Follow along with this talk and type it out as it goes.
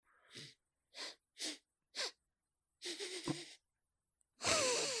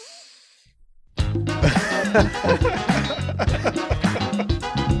Nope.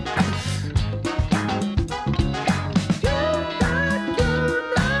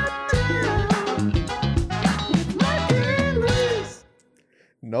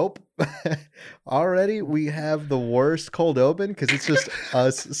 Already we have the worst cold open because it's just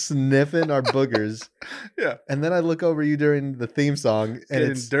us sniffing our boogers. Yeah. And then I look over you during the theme song and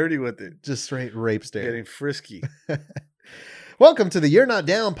Getting it's dirty with it. just straight rape stare. Getting frisky. Welcome to the You're Not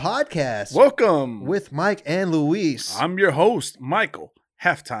Down podcast. Welcome. With Mike and Luis. I'm your host, Michael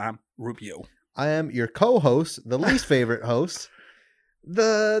Halftime Rubio. I am your co-host, the least favorite host,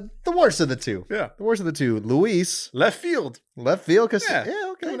 the worst of the two. Yeah. The worst of the two. Luis. Left field. Left field. Yeah.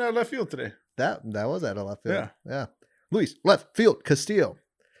 Okay. Coming out of left field today. That was out of left field. Yeah. Luis, left field, Castillo.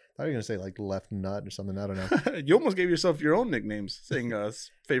 I thought you were going to say like left nut or something. I don't know. You almost gave yourself your own nicknames, saying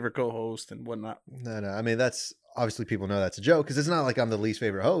favorite co-host and whatnot. No. I mean, that's obviously people know that's a joke because it's not like I'm the least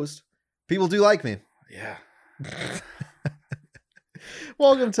favorite host. People do like me. Yeah.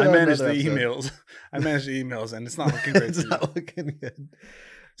 Welcome to I manage the episode. emails. I manage the emails, and it's not looking great. It's not looking good.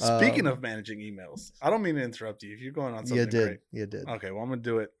 Speaking of managing emails, I don't mean to interrupt you. If you're going on something great. You did. Okay, well, I'm going to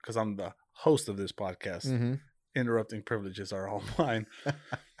do it because I'm the host of this podcast. Mm-hmm. Interrupting privileges are all mine.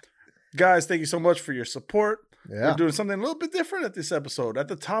 Guys, thank you so much for your support. Yeah. We're doing something a little bit different at this episode. At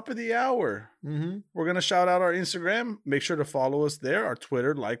the top of the hour, we're going to shout out our Instagram. Make sure to follow us there. Our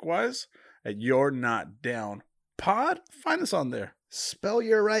Twitter, likewise, at You're Not Down Pod. Find us on there. Spell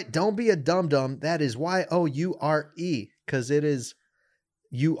You're Right. Don't be a dum-dum. That is Y-O-U-R-E because it is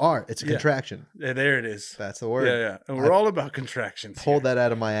you are. It's a contraction. Yeah, there it is. That's the word. Yeah. And we're all about contractions. Pulled that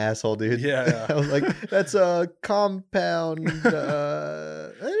out of my asshole, dude. Yeah. I was like, that's a compound. It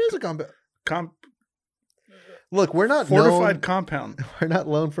is a compound. Look, we're not fortified compound. We're not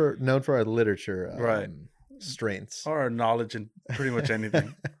known for our literature right. strengths. Or our knowledge in pretty much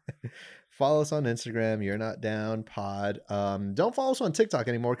anything. Follow us on Instagram. You're Not Down Pod. Don't follow us on TikTok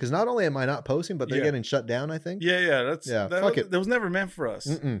anymore because not only am I not posting, but they're getting shut down, I think. Yeah. Fuck it. That was never meant for us.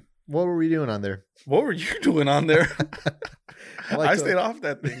 Mm-mm. What were we doing on there? What were you doing on there? I stayed off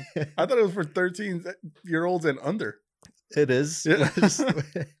that thing. I thought it was for 13-year-olds and under. It is. Yeah.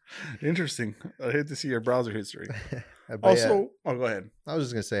 Interesting. I hate to see your browser history. Go ahead. I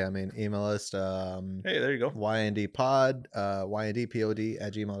was just going to say, email us. Hey, there you go. YNDpod,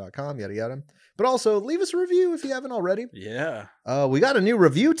 YNDPOD@gmail.com, yada, yada. But also, leave us a review if you haven't already. Yeah. We got a new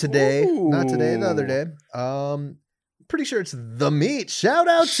review today. Ooh. Not today, the other day. Pretty sure it's The Meat. Shout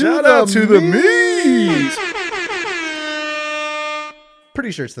out to the Meat.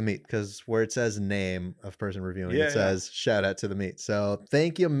 Pretty sure it's The Meat because where it says name of person reviewing, it says shout out to The Meat. So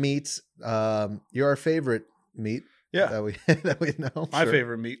thank you, Meats. You're our favorite meat. Yeah. That we know. My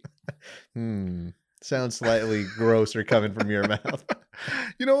favorite meat. Sounds slightly grosser coming from your mouth.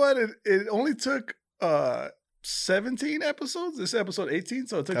 You know what? It only took 17 episodes. This is episode 18,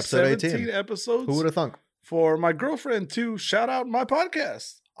 so it took episode 17 episodes. Who would have thunk? For my girlfriend to shout out my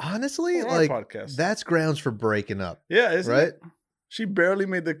podcast. Honestly, podcast. That's grounds for breaking up. Yeah, isn't right? It? She barely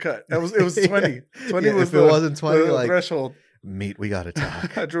made the cut. It was 20. 20 yeah, was if it wasn't 20, the threshold. Meat, we gotta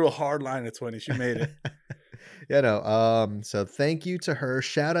talk. I drew a hard line at 20. She made it. So thank you to her.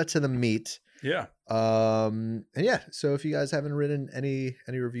 Shout out to The Meat. Yeah. And yeah, so if you guys haven't written any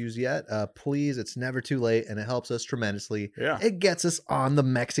reviews yet, please, it's never too late and it helps us tremendously. Yeah. It gets us on the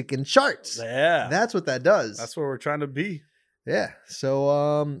Mexican charts. Yeah. That's what that does. That's where we're trying to be. Yeah.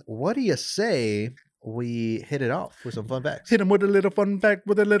 So what do you say we hit it off with some fun facts? Hit him with a little fun fact,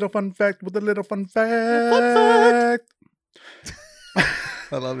 with a little fun fact, with a little fun fact. Fun fact.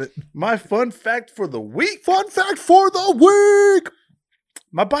 I love it. My fun fact for the week. Fun fact for the week.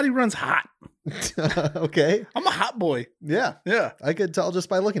 My body runs hot. Okay. I'm a hot boy. Yeah. Yeah. I could tell just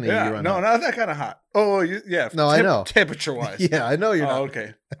by looking at you. Yeah. No, not that kind of hot. Oh, yeah. No, I know. Temperature wise. Yeah, I know you're not.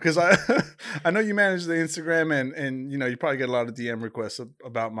 Okay. Because I know you manage the Instagram and you probably get a lot of DM requests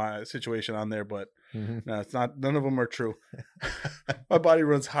about my situation on there, but no, it's not. None of them are true. My body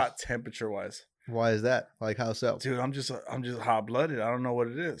runs hot temperature wise. Why is that? Like how so? Dude, I'm just hot blooded. I don't know what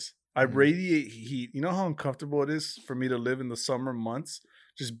it is. I radiate heat. You know how uncomfortable it is for me to live in the summer months?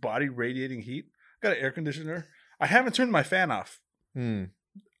 Just body radiating heat. I got an air conditioner. I haven't turned my fan off.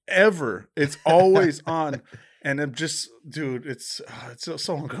 Ever. It's always on. And I'm just, dude, it's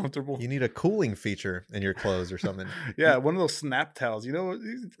so uncomfortable. You need a cooling feature in your clothes or something. Yeah, one of those snap towels. You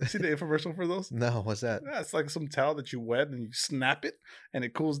see the infomercial for those? No, what's that? Yeah, it's like some towel that you wet and you snap it and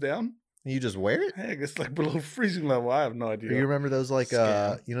it cools down. You just wear it? Heck, it's like below freezing level. I have no idea. You remember those like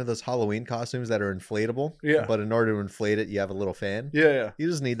Scam. you know those Halloween costumes that are inflatable? Yeah. But in order to inflate it, you have a little fan. Yeah. You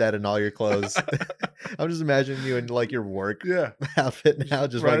just need that in all your clothes. I'm just imagining you in like your work outfit now,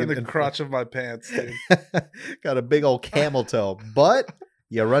 just right in the crotch of my pants, dude. Got a big old camel toe, but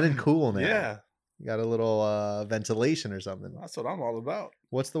you're running cool now. Yeah. You got a little ventilation or something. That's what I'm all about.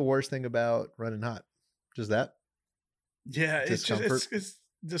 What's the worst thing about running hot? Just that? Yeah, it's just it's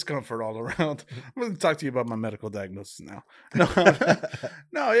discomfort all around. I'm going to talk to you about my medical diagnosis now.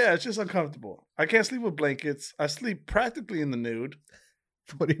 No, yeah, it's just uncomfortable. I can't sleep with blankets. I sleep practically in the nude.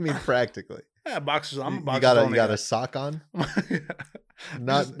 What do you mean practically? Yeah, boxers. I'm a boxer. You got a sock on?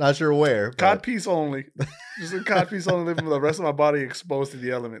 Not sure where. Cod piece only. Just a cod piece only, leaving the rest of my body exposed to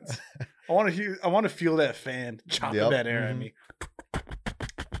the elements. I want to feel that fan chopping that air at me.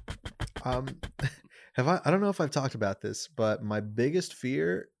 I don't know if I've talked about this, but my biggest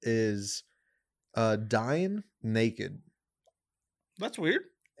fear is dying naked. That's weird.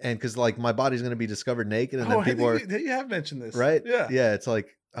 And because like my body's going to be discovered naked, and then people you have mentioned this, right? Yeah. It's like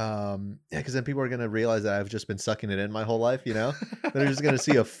because then people are going to realize that I've just been sucking it in my whole life, you know. They're just going to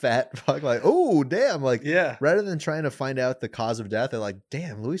see a fat fuck like, oh damn, like rather than trying to find out the cause of death, they're like,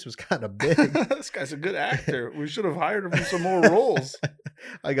 damn, Luis was kind of big. This guy's a good actor. We should have hired him for some more roles.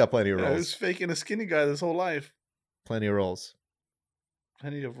 I got plenty of roles. He was faking a skinny guy this whole life. Plenty of roles.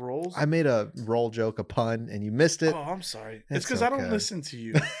 Plenty of roles? I made a roll joke, a pun, and you missed it. Oh, I'm sorry. It's because I don't listen to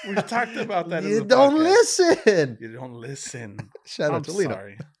you. We've talked about that. You don't listen. You don't listen. Shout out to Lino.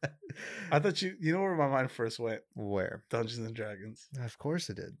 Sorry. I thought you know where my mind first went? Where? Dungeons and Dragons. Of course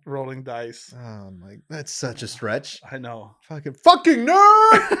it did. Rolling dice. Oh my, that's such a stretch. I know. Fucking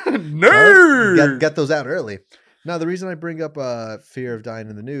nerd. Nerd. Get those out early. Now, the reason I bring up fear of dying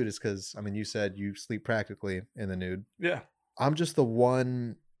in the nude is because, I mean, you said you sleep practically in the nude. Yeah. I'm just the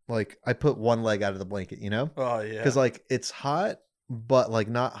one, like, I put one leg out of the blanket, you know? Oh, yeah. Because, like, it's hot, but, like,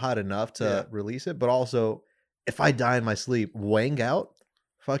 not hot enough to release it. But also, if I die in my sleep, wang out,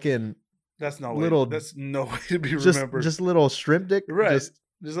 fucking that's no little, way. That's no way to be remembered. Just little shrimp dick. Right. Just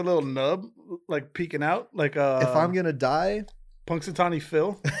a little nub, like, peeking out. Like, if I'm going to die. Punxsutawney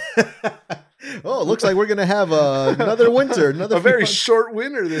Phil. Oh, it looks like we're gonna have another winter, a very short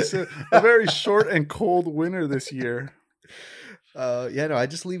winter a very short and cold winter this year. I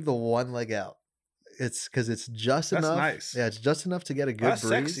just leave the one leg out. It's because it's just enough. Nice. Yeah, it's just enough to get a good breeze.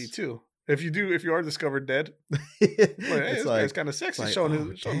 Sexy too. If you are discovered dead, this guy's kind of sexy, showing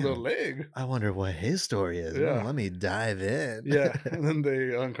a little leg. I wonder what his story is. Yeah. Well, let me dive in. Yeah, and then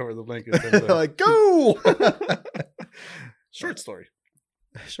they uncover the blankets. And like, go. Short story.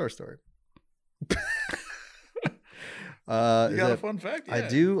 Short story. You got a fun fact? Yeah.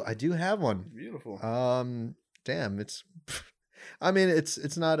 I do have one. Beautiful. Damn, it's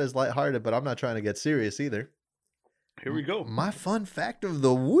not as lighthearted, but I'm not trying to get serious either. Here we go. My fun fact of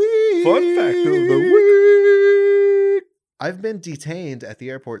the week. I've been detained at the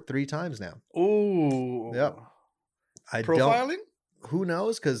airport 3 times now. Oh. Yep. Profiling? Who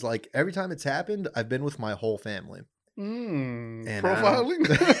knows? Because like every time it's happened, I've been with my whole family. And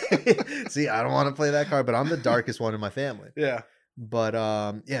profiling? See, I don't want to play that card, but I'm the darkest one in my family. Yeah. But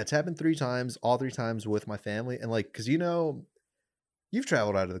it's happened 3 times, all 3 times with my family. And like, because you've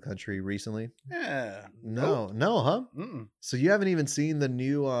traveled out of the country recently. Yeah. No, huh? Mm-mm. So you haven't even seen the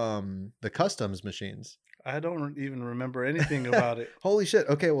new the customs machines. I don't even remember anything about it. Holy shit.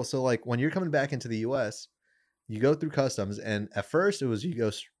 Okay, well, so like when you're coming back into the US, you go through customs, and at first it was you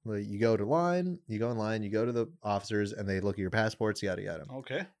go in line, you go to the officers, and they look at your passports, yada yada.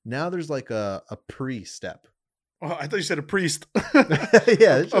 Okay. Now there's like a pre-step. Oh, I thought you said a priest.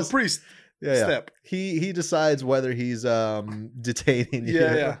 Yeah, it's just, a priest. Yeah. Step. He decides whether he's detaining you.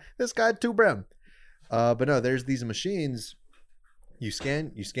 Yeah. This guy too brown. But no, there's these machines. You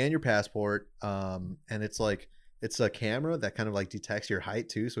scan your passport, and it's like it's a camera that kind of like detects your height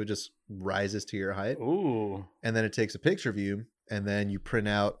too, so it just rises to your height. Ooh. And then it takes a picture of you, and then you print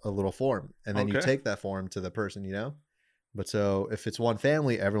out a little form, and then you take that form to the person, you know. But so if it's one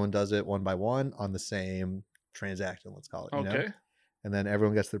family, everyone does it one by one on the same transaction, let's call it. You know? And then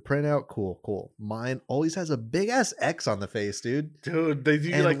everyone gets their printout. Cool. Mine always has a big ass X on the face, dude. Dude, they do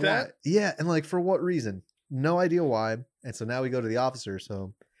you like that? Yeah, and like for what reason? No idea why. And so now we go to the officer.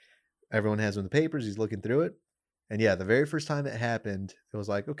 So everyone has him the papers. He's looking through it. And yeah, the very first time it happened, it was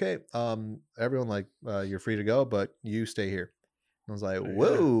like, okay, everyone, like, you're free to go, but you stay here. And I was like,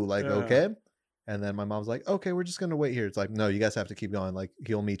 whoa, okay. And then my mom's like, okay, we're just gonna wait here. It's like, no, you guys have to keep going. Like,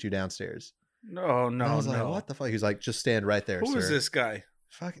 he'll meet you downstairs. No. And I was like, what the fuck? He was like, just stand right there. Who is this guy?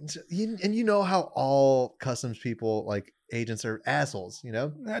 Fucking, and you know how all customs people, like, agents are assholes,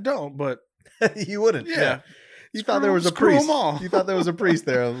 I don't, but You wouldn't. yeah. You thought there was a Screw 'em priest. all. You thought there was a priest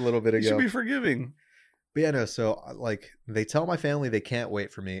there a little bit You should ago. be forgiving. But yeah, no, so like they tell my family they can't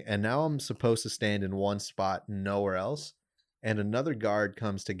wait for me, and now I'm supposed to stand in one spot, nowhere else, and another guard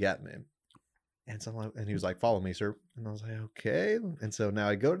comes to get me. And so I'm like, and he was like, "Follow me, sir." And I was like, "Okay." And so now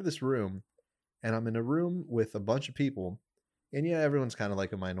I go to this room, and I'm in a room with a bunch of people, and yeah, everyone's kind of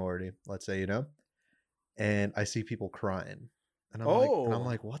like a minority, let's say, and I see people crying, and I'm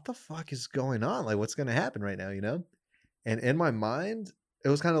like, "What the fuck is going on? Like, what's gonna happen right now?" And in my mind, it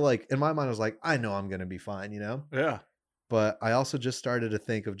was kind of like, in my mind, I was like, I know I'm gonna be fine, Yeah. But I also just started to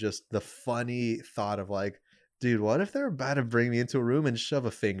think of just the funny thought of like, dude, what if they're about to bring me into a room and shove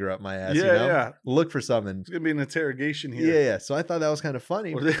a finger up my ass? Yeah. Look for something. It's gonna be an interrogation here. Yeah. So I thought that was kind of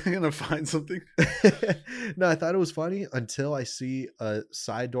funny. Are they gonna find something? No, I thought it was funny until I see a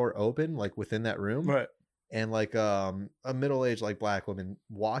side door open, like within that room, Right. and like a middle-aged like black woman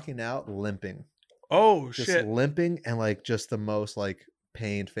walking out limping, Oh just shit! limping, and like just the most like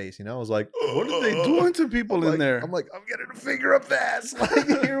pained face. I was like, What are they doing to people in there? I'm like, I'm getting a finger up the ass. Like,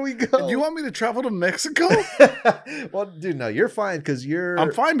 here we go. Do you want me to travel to Mexico? Well, dude, no, you're fine because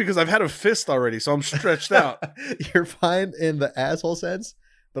I'm fine because I've had a fist already, so I'm stretched out. You're fine in the asshole sense,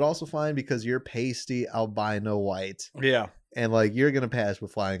 but also fine because you're pasty albino white, Yeah, and like you're gonna pass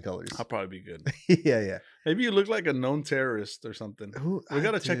with flying colors. I'll probably be good. Yeah. Maybe you look like a known terrorist or something. We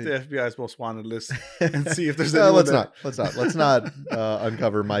gotta check the FBI's most wanted list and see if there's. No, let's not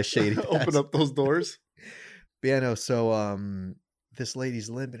uncover my shady past. Open up those doors. But yeah, no. So this lady's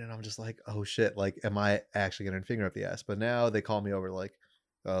limping, and I'm just like, oh shit! Like, am I actually getting a finger up the ass? But now they call me over, like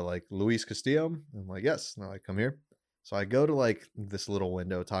Luis Castillo. I'm like, yes. And they're like, come here. So I go to like this little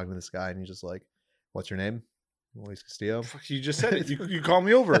window talking to this guy, and he's just like, what's your name? Luis Castillo. Fuck, you just said it. You call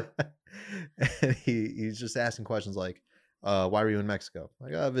me over. And he's just asking questions like, why were you in Mexico?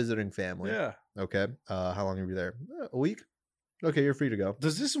 Like, visiting family. Yeah. Okay. How long were you there? A week. Okay, you're free to go.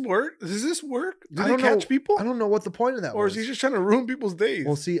 Does this work? Do I they don't catch know. people? I don't know what the point of that Or was. is he just trying to ruin people's days?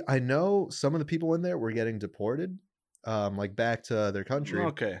 Well, see, I know some of the people in there were getting deported, like back to their country.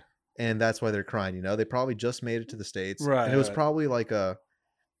 Okay. And that's why they're crying. They probably just made it to the States. Right. And it was probably like I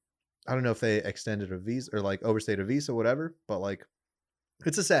don't know if they extended a visa or like overstayed a visa, whatever, but like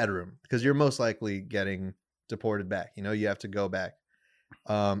it's a sad room because you're most likely getting deported back. You have to go back.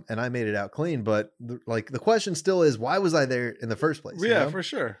 And I made it out clean, but the question still is, why was I there in the first place? Yeah, for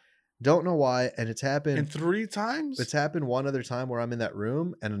sure. Don't know why. And it's happened. And 3 times? It's happened one other time where I'm in that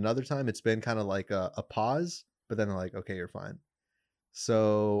room, and another time it's been kind of like a pause, but then they're like, okay, you're fine.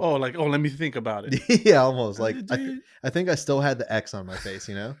 So let me think about it. yeah, almost like I think I still had the X on my face,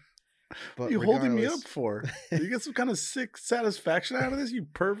 But what are you holding me up for? Do you get some kind of sick satisfaction out of this, you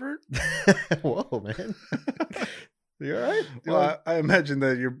pervert? Whoa, man. You all right? Well, I imagine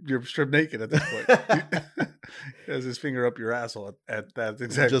that you're stripped naked at this point. He has his finger up your asshole at that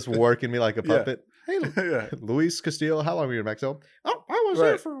exact. Just working me like a puppet. Yeah. Hey, Luis Castillo, how long were you in Mexico? Oh, I was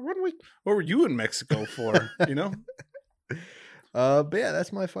there for 1 week. What were you in Mexico for? But yeah,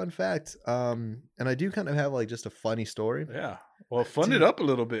 that's my fun fact. And I do kind of have like just a funny story. Yeah. Well, fun it up a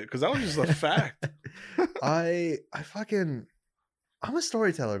little bit because that was just a fact. I'm a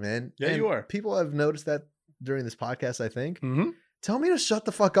storyteller, man. Yeah, you are. People have noticed that during this podcast, I think. Mm-hmm. Tell me to shut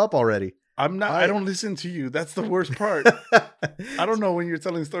the fuck up already. I'm not. I don't listen to you. That's the worst part. I don't know when you're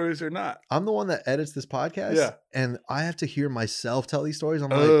telling stories or not. I'm the one that edits this podcast. Yeah. And I have to hear myself tell these stories. I'm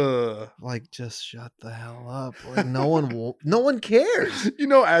like, just shut the hell up. Like, no one cares.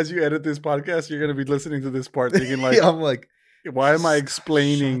 As you edit this podcast, you're going to be listening to this part thinking like, I'm like, why am I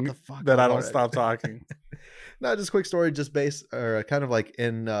explaining that I don't stop talking? No, just a quick story, just based or kind of like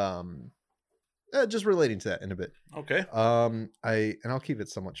in, just relating to that in a bit. Okay. I'll keep it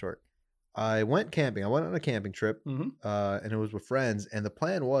somewhat short. I went camping. I went on a camping trip, mm-hmm. And it was with friends. And the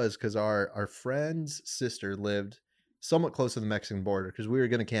plan was because our friend's sister lived somewhat close to the Mexican border because we were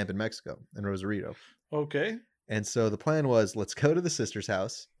going to camp in Mexico in Rosarito. Okay. And so the plan was, let's go to the sister's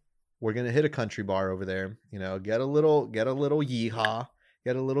house. We're going to hit a country bar over there, get a little yeehaw,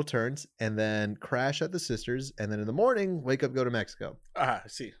 get a little turns, and then crash at the sister's. And then in the morning, wake up, go to Mexico. I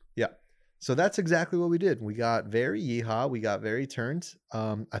see. Yeah. So that's exactly what we did. We got very yeehaw. We got very turned.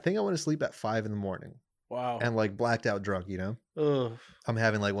 I think I went to sleep at 5 a.m. Wow. And like blacked out drunk, Ugh. I'm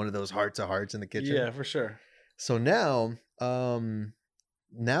having like one of those heart to hearts in the kitchen. Yeah, for sure. So now the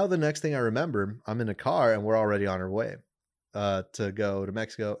next thing I remember, I'm in a car and we're already on our way to go to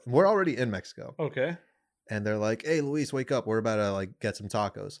Mexico. We're already in Mexico. Okay. And they're like, hey, Luis, wake up. We're about to like get some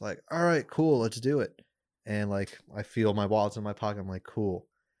tacos. Like, all right, cool. Let's do it. And like, I feel my wallet's in my pocket. I'm like, cool.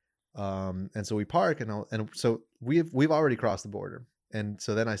 And so we park, and so we've already crossed the border. And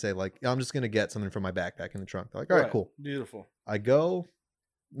so then I say, like, I'm just gonna get something from my backpack in the trunk. They're like, all right, cool. Beautiful. I go,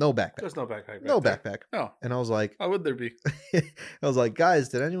 no backpack. There's no backpack. No there. backpack. No. And I was like, How would there be? I was like, guys,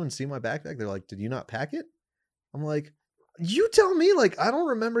 did anyone see my backpack? They're like, did you not pack it? I'm like, you tell me. Like, I don't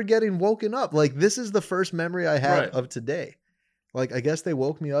remember getting woken up. Like, this is the first memory I have of today. Like, I guess they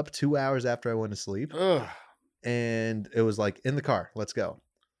woke me up 2 hours after I went to sleep. Ugh. And it was like, in the car, let's go.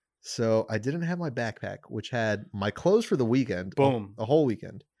 So I didn't have my backpack, which had my clothes for the weekend. Boom. A whole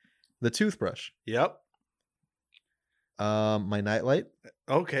weekend. The toothbrush. Yep. My nightlight.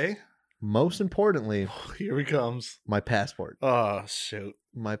 Okay. Most importantly, here he comes. My passport. Oh, shoot.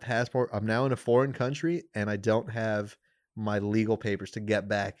 My passport. I'm now in a foreign country, and I don't have my legal papers to get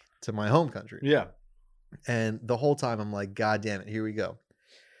back to my home country. Yeah. And the whole time I'm like, God damn it, here we go.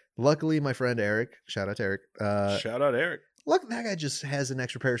 Luckily, my friend Eric, shout out to Eric. Shout out Eric. Look, that guy just has an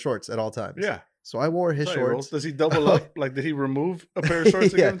extra pair of shorts at all times. Yeah. So I wore his shorts. Does he double up? Like, did he remove a pair of shorts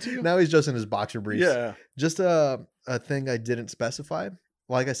to give them to you? Now he's just in his boxer briefs. Yeah. Just a thing I didn't specify.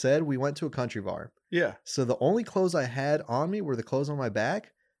 Like I said, we went to a country bar. Yeah. So the only clothes I had on me were the clothes on my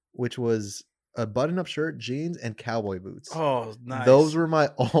back, which was a button-up shirt, jeans, and cowboy boots. Oh, nice. Those were my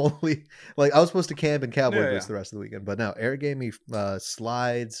only... Like, I was supposed to camp in cowboy boots the rest of the weekend. But no, Eric gave me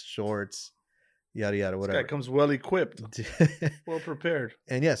slides, shorts, yada, yada, whatever. This guy comes well-equipped. Well prepared.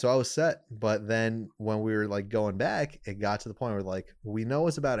 And yeah, so I was set. But then when we were, like, going back, it got to the point where, like, we know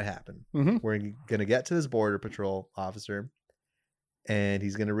what's about to happen. Mm-hmm. We're going to get to this border patrol officer, and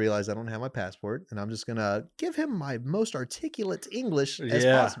he's going to realize I don't have my passport, and I'm just going to give him my most articulate English as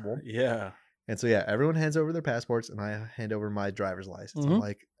possible. Yeah. And so, yeah, everyone hands over their passports, and I hand over my driver's license. Mm-hmm. I'm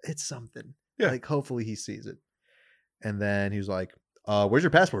like, it's something. Yeah. Like, hopefully he sees it. And then he was like, where's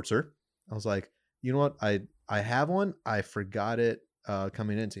your passport, sir? I was like, you know what? I have one. I forgot it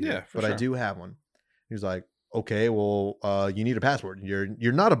coming into here. Yeah, but sure. I do have one. He was like, okay, well, you need a passport.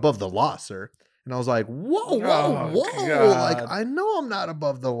 You're not above the law, sir. And I was like, whoa. God. Like, I know I'm not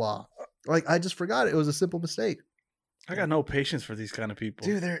above the law. Like, I just forgot it. It was a simple mistake. I got no patience for these kind of people.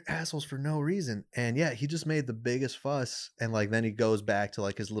 Dude, they're assholes for no reason. And yeah, he just made the biggest fuss. And like, then he goes back to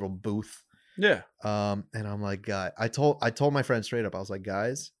like his little booth. Yeah. And I'm like, God, I told my friend straight up, I was like,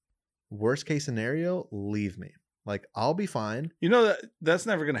 guys, worst case scenario, leave me. Like, I'll be fine. You know that's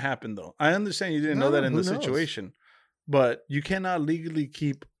never going to happen, though. I understand you didn't know that in the situation, but you cannot legally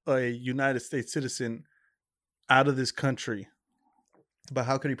keep a United States citizen out of this country. But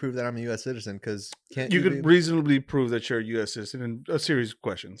how could he prove that I'm a U.S. citizen? Because you could reasonably prove that you're a U.S. citizen in a series of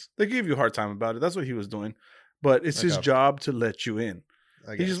questions. They gave you a hard time about it. That's what he was doing. But it's his job to let you in.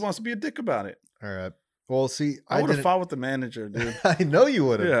 He just wants to be a dick about it. All right. Well, see, I would have fought with the manager, dude. I know you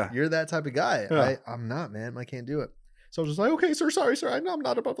would have. Yeah. You're that type of guy. Yeah. I'm not, man. I can't do it. So I was just like, okay, sir, sorry, sir. I know I'm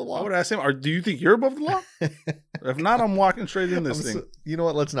not above the law. I would ask him, do you think you're above the law? If not, I'm walking straight in this thing. You know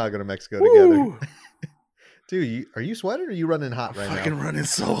what? Let's not go to Mexico together. Dude, are you sweating or are you running hot right now? I'm fucking running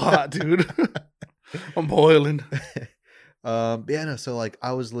so hot, dude. I'm boiling. Yeah, no, so like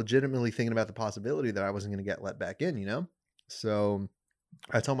I was legitimately thinking about the possibility that I wasn't going to get let back in, you know? So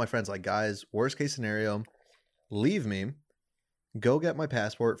I told my friends, like, guys, worst case scenario, leave me, go get my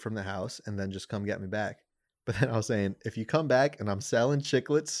passport from the house, and then just come get me back. But then I was saying, if you come back and I'm selling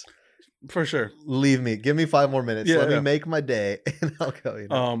chiclets, for sure, leave me. Give me 5 more minutes. Let me make my day, and I'll go. You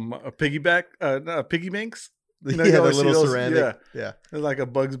know? A piggy banks. You know, yeah, the little ceramic. Yeah. Like a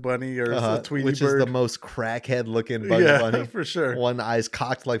Bugs Bunny or a Tweety which Bird. Is the most crackhead looking Bugs Bunny. For sure. One eye's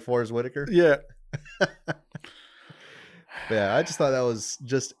cocked like Forrest Whitaker. Yeah. Yeah, I just thought that was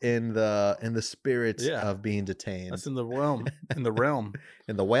just in the spirit of being detained. That's in the realm. In the realm.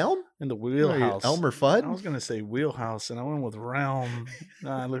 In the realm? In the wheelhouse. Elmer Fudd? I was gonna say wheelhouse, and I went with realm.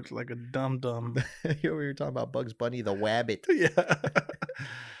 I looked like a dum-dum. You were talking about Bugs Bunny, the wabbit. Yeah.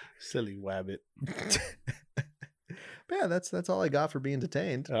 Silly wabbit. But yeah, that's all I got for being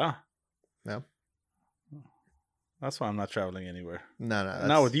detained. Yeah. No. That's why I'm not traveling anywhere. No.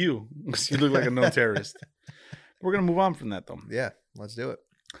 Not with you. You look like a known terrorist. We're going to move on from that, though. Yeah, let's do it.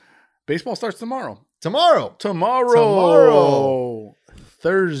 Baseball starts tomorrow. Tomorrow.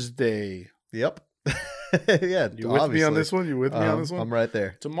 Thursday. Yep. Yeah. You with me on this one? I'm right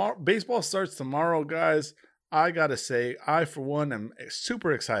there. Tomorrow. Baseball starts tomorrow, guys. I got to say, I, for one, am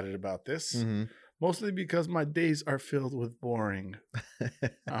super excited about this. Mm-hmm. Mostly because my days are filled with boring.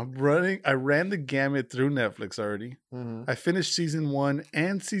 I ran the gamut through Netflix already. Mm-hmm. I finished season 1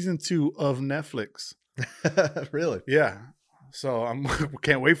 and season 2 of Netflix. Really? Yeah. So I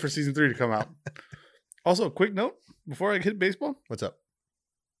can't wait for season 3 to come out. Also, a quick note before I hit baseball. What's up?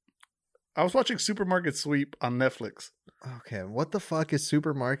 I was watching Supermarket Sweep on Netflix. Okay, what the fuck is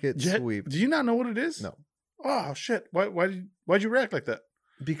Supermarket Sweep? Do you not know what it is? No, Oh shit! Why'd you react like that?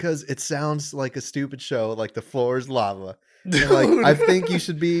 because it sounds like a stupid show, like the floor is lava. Dude. And, like, I think you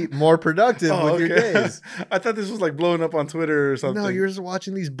should be more productive with your days. I thought this was like blowing up on Twitter or something. No, you're just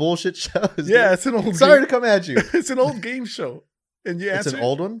watching these bullshit shows. Yeah, dude. it's an old. Sorry game. to come at you. It's an old game show, and you It's answer. an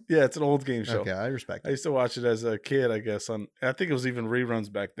old one. Yeah, it's an old game show. Okay, I respect I it. used to watch it as a kid. I guess I think it was even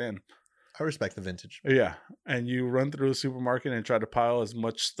reruns back then. I respect the vintage. Yeah, and you run through a supermarket and try to pile as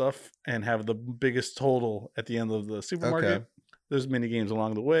much stuff and have the biggest total at the end of the supermarket. Okay. There's mini games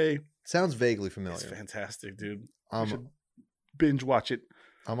along the way. Sounds vaguely It's familiar. fantastic, dude. You should I'm binge watch it.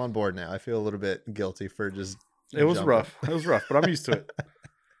 on board now. I feel a little bit guilty for just. It was jumping. rough. It was rough, but I'm used to it.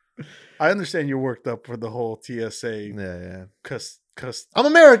 I understand you're worked up for the whole TSA Yeah. I'm I'm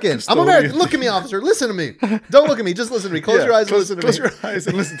American. I'm Custodian. American. Look at me, officer. Listen to me. Don't look at me. Just listen to me. Close your eyes and listen to close me. your eyes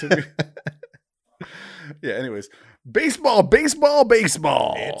and listen to me. Yeah, anyways. Baseball.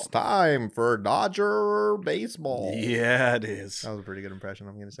 It's time for Dodger baseball. Yeah, it is. That was a pretty good impression,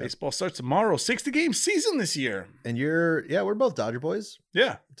 I'm going to say. Baseball starts tomorrow. 60-game season this year. And we're both Dodger boys,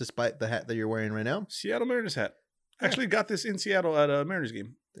 Yeah. despite the hat that you're wearing right now. Seattle Mariners hat. Actually got this in Seattle at a Mariners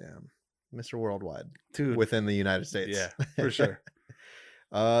game. Damn. Mr. Worldwide Dude. within the United States. Yeah, for sure.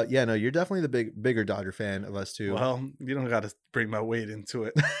 Yeah, no, you're definitely the bigger Dodger fan of us two. Well, you don't got to bring my weight into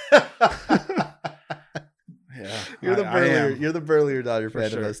it. Yeah. You're the burlier Dodger For fan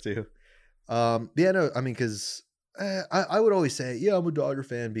sure. of us too. Yeah, no, I mean, because I would always say, yeah, I'm a Dodger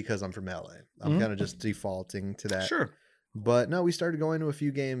fan because I'm from LA. I'm Mhm. kind of just defaulting to that. Sure. But no, we started going to a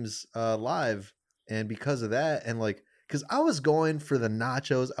few games live, and because of that, and like, because I was going for the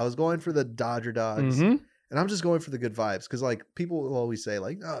nachos, I was going for the Dodger dogs, Mhm. and I'm just going for the good vibes. Because like people will always say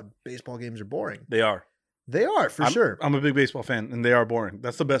like, oh, baseball games are boring. They are. They are for sure. I'm a big baseball fan, and they are boring.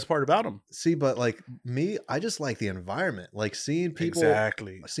 That's the best part about them. See, but like me, I just like the environment, like seeing people.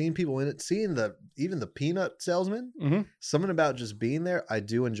 Exactly. Seeing people in it, seeing even the peanut salesman, Mhm. something about just being there, I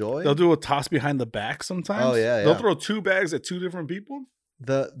do enjoy. They'll do a toss behind the back sometimes. Oh, yeah, They'll yeah. throw 2 bags at 2 different people.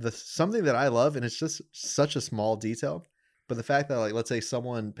 The something that I love, and it's just such a small detail, but the fact that like let's say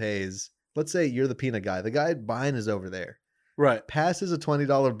someone pays, let's say you're the peanut guy, the guy buying is over there, Right. passes a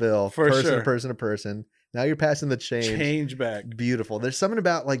 $20 bill, For person sure. to person to person. Now you're passing the change. back. Beautiful. There's something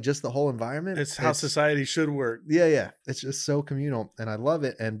about like just the whole environment. It's how society should work. Yeah. It's just so communal, and I love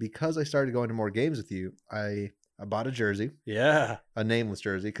it. And because I started going to more games with you, I bought a jersey, Yeah. a nameless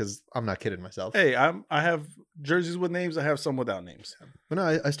jersey, because I'm not kidding myself. Hey, I have jerseys with names. I have some without names. But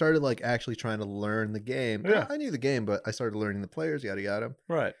no, I started like actually trying to learn the game. Yeah. I knew the game, but I started learning the players, yada yada.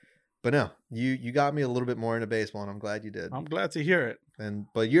 Right. But no, you got me a little bit more into baseball, and I'm glad you did. I'm glad to hear it.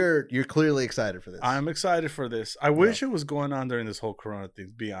 But you're clearly excited for this. I'm excited for this. I wish it was going on during this whole Corona thing,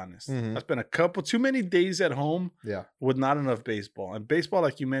 to be honest. Mhm. I spent too many days at home Yeah. with not enough baseball. And baseball,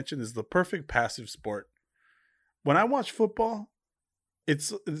 like you mentioned, is the perfect passive sport. When I watch football,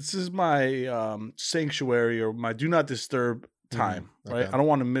 this is my sanctuary or my do not disturb time, right? okay. I don't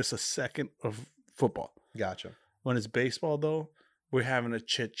want to miss a second of football. Gotcha. When it's baseball, though, we're having a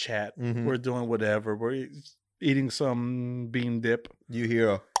chit chat. Mhm. We're doing whatever. We're eating some bean dip. You hear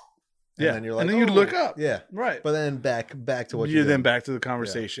a Yeah. then you're like, and then you "Oh." look up. Yeah. Right. But then back to what you're you're then doing. back to the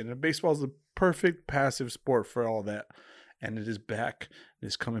conversation. And baseball is the perfect passive sport for all that. And it is back. It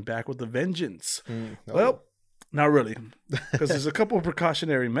is coming back with a vengeance. Mm, oh. Well, not really. Because there's a couple of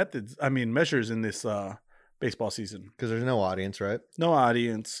precautionary measures in this baseball season. because there's no audience, right? No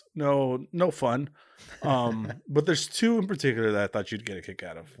audience, no fun. But there's 2 in particular that I thought you'd get a kick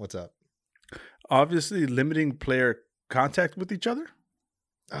out of. What's up? Obviously, limiting player contact with each other.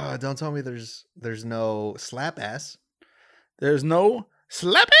 Don't tell me there's no slap ass. There's no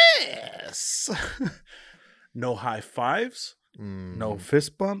slap ass. No high fives. No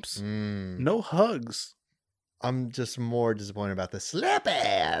fist bumps. No hugs. I'm just more disappointed about the slap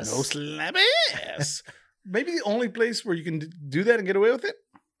ass. No slap ass. Maybe the only place where you can do that and get away with it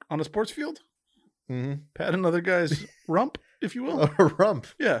on a sports field. Mm-hmm. Pat another guy's rump, if you will. A rump.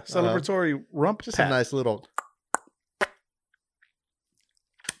 Yeah, celebratory rump. Just pat. a nice little.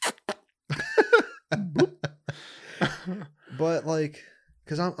 But like,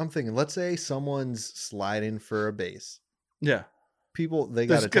 because I'm thinking, let's say someone's sliding for a base. Yeah, People, they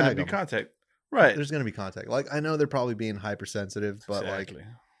got there's to gonna tag be them. contact. Right. There's going to be contact. Like, I know they're probably being hypersensitive, but like,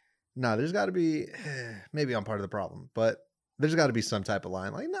 no, there's got to be, maybe I'm part of the problem, but there's got to be some type of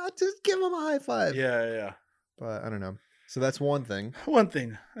line. Like, no, just give them a high five. Yeah. But I don't know. So that's one thing. One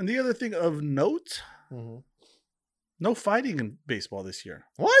thing. And the other thing of note, Mm-hmm. no fighting in baseball this year.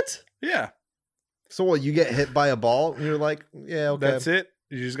 What? Yeah. So what? You get hit by a ball and you're like, yeah, okay. That's it.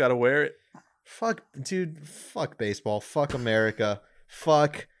 You just got to wear it. Fuck, dude. Fuck baseball. Fuck America.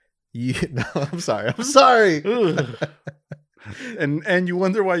 Fuck you. No, I'm sorry. I'm sorry. And you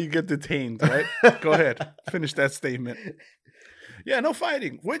wonder why you get detained, right? Go ahead. Finish that statement. Yeah, no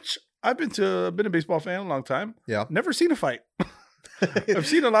fighting, which I've been a baseball fan a long time. Yeah. Never seen a fight. I've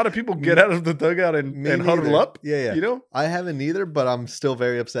seen a lot of people get out of the dugout and huddle up. Yeah, yeah. You know? I haven't either, but I'm still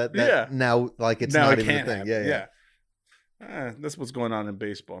very upset that now, like, it's now not it even a can't thing. happen. Yeah. That's what's going on in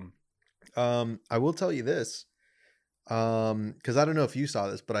baseball. I will tell you this, because I don't know if you saw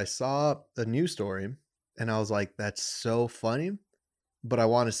this, but I saw a news story and I was like, that's so funny, but I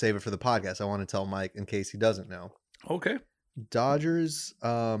want to save it for the podcast. I want to tell Mike in case he doesn't know. Okay. Dodgers,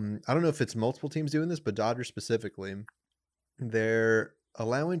 I don't know if it's multiple teams doing this, but Dodgers specifically, they're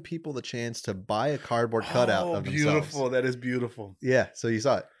allowing people the chance to buy a cardboard cutout of themselves. Beautiful. That is beautiful. Yeah, so you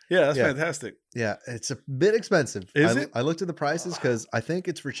saw it. Yeah, that's fantastic. Yeah, it's a bit expensive. Is it? I looked at the prices because I think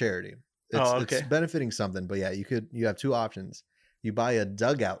it's for charity. It's benefiting something, but yeah, you have two options. You buy a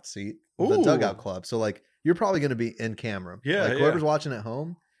dugout seat, the dugout club. So like you're probably going to be in camera. Yeah, like whoever's watching at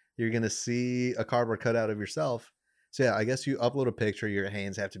home, you're going to see a cardboard cutout of yourself. So yeah, I guess you upload a picture. Your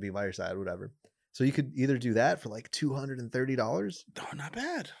hands have to be by your side, whatever. So you could either do that for like $230. Oh, not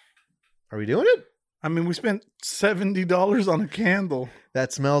bad. Are we doing it? I mean, we spent $70 on a candle.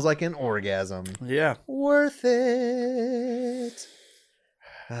 That smells like an orgasm. Yeah. Worth it.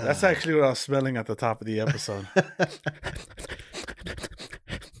 That's actually what I was smelling at the top of the episode.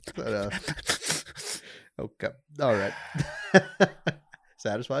 Okay. All right.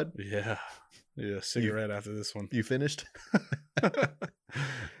 Satisfied? Yeah. Yeah. Cigarette after this one. You finished?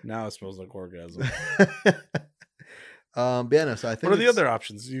 Now it smells like orgasm. Yeah, no, so I think what are the other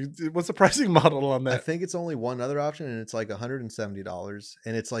options? What's the pricing model on that? I think it's only one other option, and it's like $170,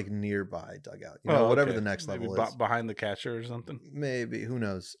 and it's like nearby dugout. You know, whatever the next level is. Behind the catcher or something. Maybe, who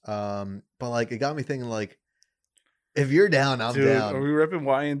knows? But like, it got me thinking. Like, if you're down, I'm down. Are we repping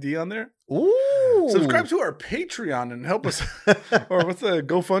Y&D on there? Ooh! Subscribe to our Patreon and help us. Or what's the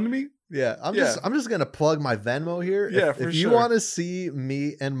GoFundMe? Yeah, I'm just gonna plug my Venmo here. Yeah, if you want to see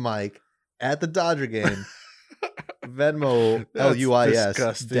me and Mike at the Dodger game. Venmo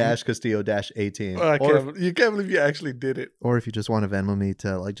LUIS Castillo -18. You can't believe you actually did it. Or if you just want to Venmo me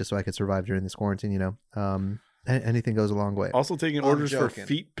to like just so I could survive during this quarantine, you know, anything goes a long way. Also taking orders for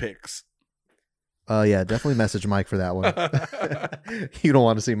feet pics. Yeah, definitely message Mike for that one. You don't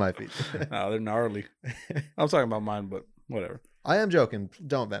want to see my feet. No, they're gnarly. I'm talking about mine, but whatever. I am joking.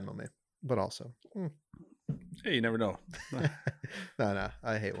 Don't Venmo me, but also, hey, you never know. No,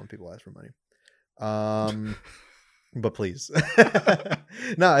 I hate when people ask for money. But please.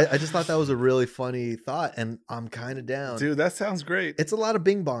 No, I just thought that was a really funny thought, and I'm kind of down. Dude, that sounds great. It's a lot of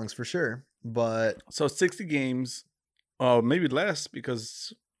bing bongs for sure, but so 60 games, maybe less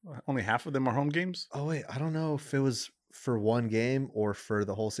because only half of them are home games. Oh wait, I don't know if it was for one game or for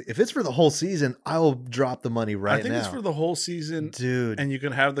the whole season. If it's for the whole season, I will drop the money right now. I think it's for the whole season, dude. And you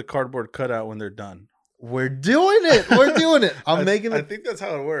can have the cardboard cutout when they're done. We're doing it. We're doing it. I'm making it. I think that's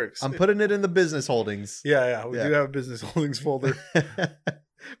how it works. I'm putting it in the business holdings. Yeah. We do have a business holdings folder.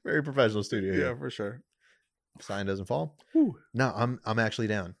 Very professional studio here. Yeah, for sure. Sign doesn't fall. Whew. No, I'm actually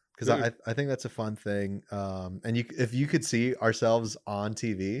down because I think that's a fun thing. And if you could see ourselves on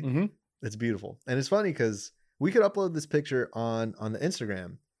TV, it's beautiful. And it's funny because we could upload this picture on the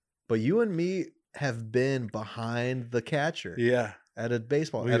Instagram, but you and me have been behind the catcher. Yeah. At a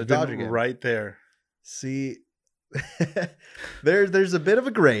Dodger game. Right there. See, there's a bit of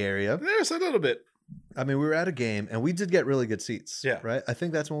a gray area. There's a little bit. I mean, we were at a game and we did get really good seats. Yeah. Right. I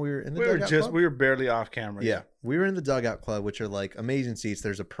think that's when we were in the dugout club. We were barely off camera. Yeah. We were in the dugout club, which are like amazing seats.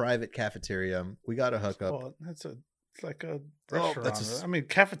 There's a private cafeteria. We got a hookup. Well, it's like a restaurant. I mean,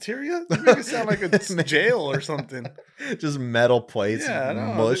 cafeteria? You make it sound like it's jail or something. Just metal plates. Yeah,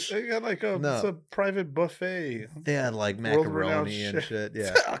 no, mush. They got like it's a private buffet. They had like macaroni and shit.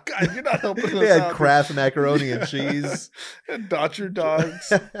 Yeah. Oh, God, you're not helping us They had out. Kraft macaroni and cheese. And Dodger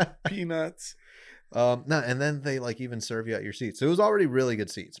dogs, peanuts. No, and then they like even serve you at your seats. So it was already really good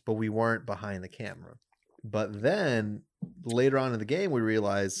seats, but we weren't behind the camera. But then later on in the game, we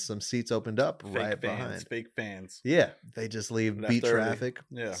realized some seats opened up behind. Fake fans. Yeah, they just leave beat traffic.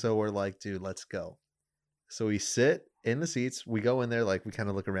 Yeah. So we're like, dude, let's go. So we sit in the seats. We go in there, like we kind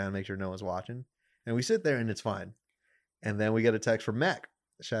of look around, make sure no one's watching, and we sit there, and it's fine. And then we get a text from Mac.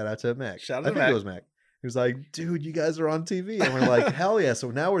 Shout out to Mac. I think it was Mac. He was like, dude, you guys are on TV. And we're like, hell yeah. So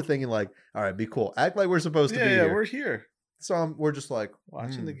now we're thinking like, all right, be cool. Act like we're supposed to be here. Yeah, we're here. So we're just like.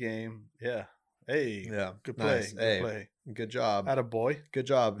 Watching the game. Yeah. Hey. Yeah. Good play. Nice. Good play. Good job. Atta boy. Good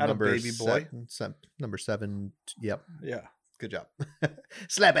job. Atta baby boy. Number 7. Yep. Yeah. Good job.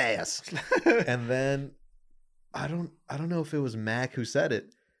 Slap ass. And then I don't know if it was Mac who said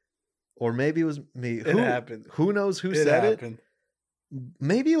it, or maybe it was me. It happened. Who knows who said happened. it?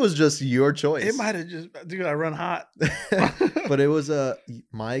 Maybe it was just your choice. It might have just, dude, I run hot. But it was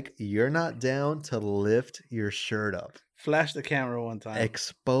Mike, you're not down to lift your shirt up. Flash the camera one time.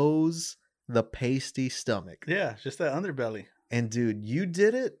 Expose the pasty stomach. Yeah, just that underbelly. And dude, you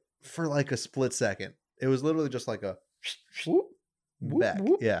did it for like a split second. It was literally just like a Whoop, whoop, back.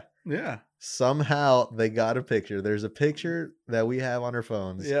 whoop. Yeah. Yeah. Somehow they got a picture. There's a picture that we have on our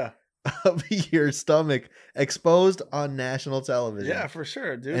phones Yeah. of your stomach exposed on national television. Yeah, for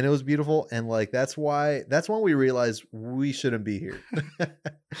sure, dude. And it was beautiful. And like that's when we realized we shouldn't be here.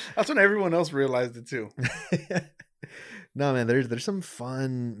 That's when everyone else realized it too. No, man, there's some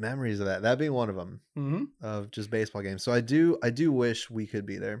fun memories of that. That being one of them, of just baseball games. So I do wish we could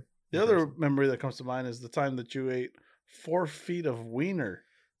be there. The other memory that comes to mind is the time that you ate 4 feet of wiener.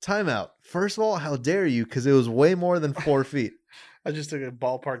 Timeout. First of all, how dare you? Because it was way more than 4 feet. I just took a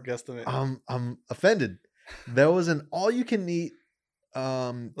ballpark guesstimate. I'm offended. There was an all-you-can-eat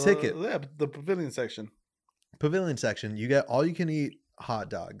ticket. Yeah, the pavilion section. Pavilion section. You get all-you-can-eat hot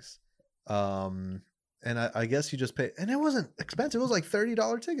dogs. And I guess you just pay, and it wasn't expensive. It was like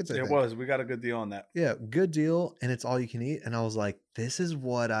 $30 tickets. I think. Was. We got a good deal on that. Yeah, good deal, and it's all you can eat. And I was like, "This is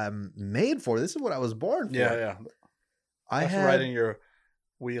what I'm made for. This is what I was born for." Yeah. That's right in your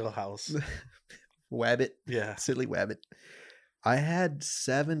wheelhouse. Wabbit. Yeah, silly wabbit. I had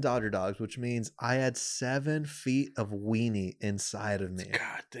 7 Dodger dogs, which means I had 7 feet of weenie inside of me.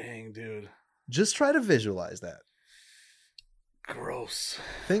 God dang, dude. Just try to visualize that. Gross.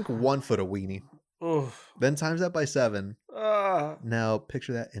 Think 1 foot of weenie. Oh. Then times that by 7. Now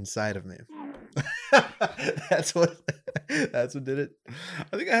picture that inside of me. That's what did it.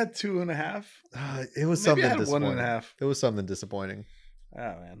 I think I had 2.5. It was Maybe something I had disappointing. 1.5. It was something disappointing. Oh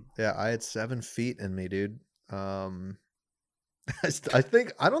man. Yeah, I had 7 feet in me, dude. I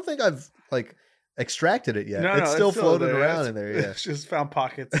don't think I've like extracted it yet. It's still floating around in there. Yeah, it's just found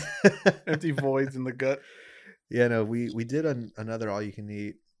pockets, empty voids in the gut. Yeah, no, we did another all you can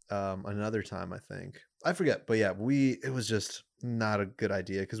eat another time, I think. I forget, but yeah, it was just not a good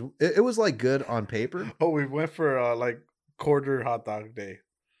idea because it was like good on paper. Oh, we went for like quarter hot dog day,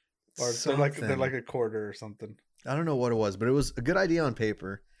 or they're like a quarter or something. I don't know what it was, but it was a good idea on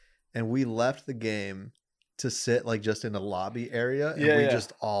paper, and we left the game to sit like just in a lobby area, and we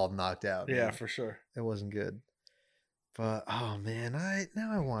just all knocked out. Yeah, man. for sure. It wasn't good. But oh man,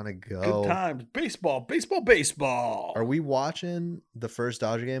 now I want to go. Good times, baseball. Are we watching the first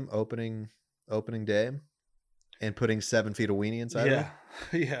Dodger game opening day, and putting 7 feet of weenie inside?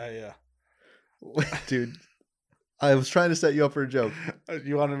 Yeah, yeah. Dude, I was trying to set you up for a joke.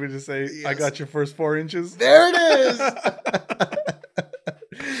 You wanted me to say, yes. I got your first 4 inches? There it is!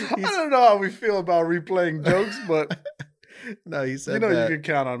 I don't know how we feel about replaying jokes, but no, he said you can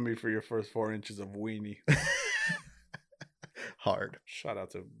count on me for your first 4 inches of weenie. Hard. Shout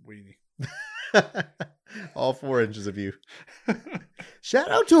out to weenie. All 4 inches of you.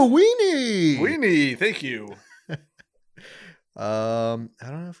 Shout out to Weenie. Weenie, thank you. I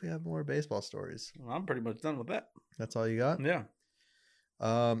don't know if we have more baseball stories. Well, I'm pretty much done with that. That's all you got? Yeah.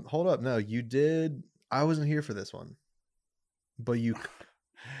 Hold up. No, you did. I wasn't here for this one, but you.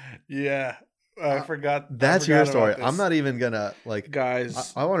 Yeah, I forgot. That's your story. I'm not even gonna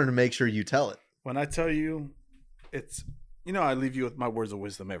guys. I wanted to make sure you tell it. When I tell you, it's I leave you with my words of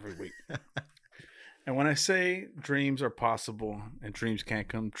wisdom every week. And when I say dreams are possible and dreams can't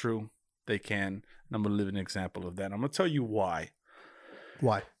come true, they can. And I'm going to live an example of that. I'm going to tell you why.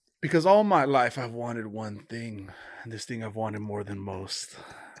 Why? Because all my life I've wanted one thing. And this thing I've wanted more than most.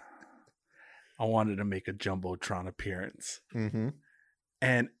 I wanted to make a Jumbotron appearance. Mm-hmm.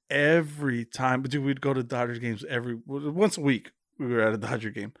 And every time, dude, we'd go to Dodgers games once a week. We were at a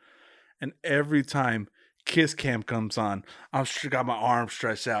Dodger game. And every time Kiss Cam comes on, I'm got my arms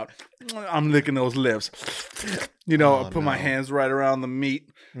stretched out. I'm licking those lips. I put my hands right around the meat.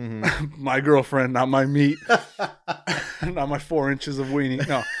 Mm-hmm. My girlfriend, not my meat. Not my 4 inches of weenie.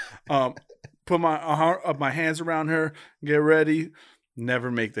 No. Put my hands around her, get ready, never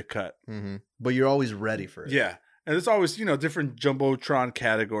make the cut. Mm-hmm. But you're always ready for it. Yeah. And it's always, different Jumbotron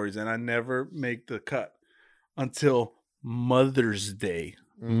categories, and I never make the cut until Mother's Day.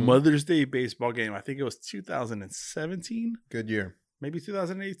 Mm-hmm. Mother's Day baseball game. I think it was 2017. Good year. Maybe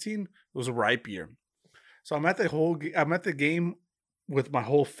 2018. It was a ripe year. So I'm at the game with my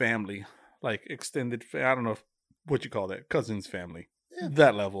whole family, like extended. I don't know what you call that, cousins family,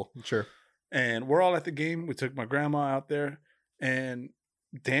 that level. Sure. And we're all at the game. We took my grandma out there, and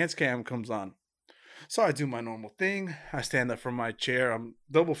dance cam comes on. So I do my normal thing. I stand up from my chair. I'm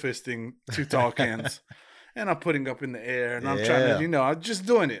double fisting 2 tall cans. And I'm putting up in the air. And I'm trying to, I'm just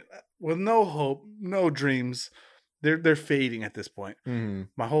doing it with no hope, no dreams. They're fading at this point. Mm-hmm.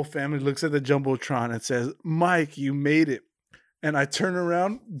 My whole family looks at the Jumbotron and says, Mike, you made it. And I turn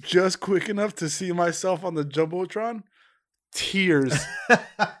around just quick enough to see myself on the Jumbotron. Tears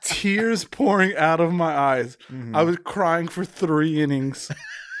pouring out of my eyes. Mm-hmm. I was crying for 3 innings.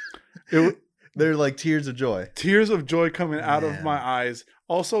 They're like tears of joy. Tears of joy coming out of my eyes.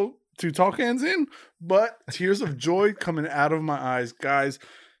 Also, 2 tall cans in, but tears of joy coming out of my eyes. Guys,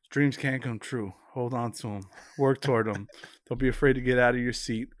 dreams can come true. Hold on to them. Work toward them. Don't be afraid to get out of your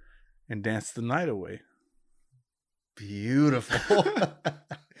seat and dance the night away. Beautiful.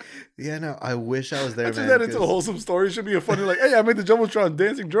 Yeah, no, I wish I was there, I man. that into a wholesome story. It should be a funny, like, hey, I made the Jumbotron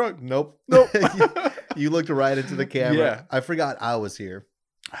dancing drunk. Nope. Nope. You looked right into the camera. Yeah. I forgot I was here.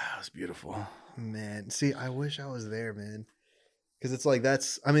 Ah, it's beautiful. Man, see, I wish I was there, man. Because it's like,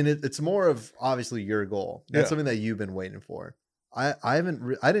 it's more of obviously your goal. That's something that you've been waiting for. I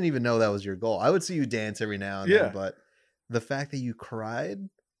didn't even know that was your goal. I would see you dance every now and then, but the fact that you cried,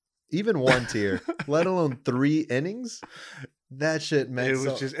 even 1 tear, let alone 3 innings, that shit meant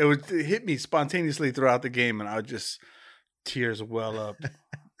it hit me spontaneously throughout the game, and I would just tears well up,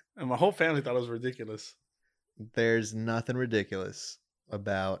 and my whole family thought it was ridiculous. There's nothing ridiculous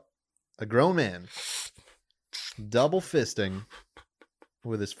about a grown man double fisting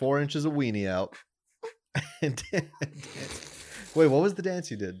with his 4 inches of weenie out. Wait, what was the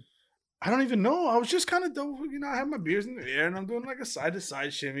dance you did? I don't even know. I was just kind of, I have my beers in the air and I'm doing like a side to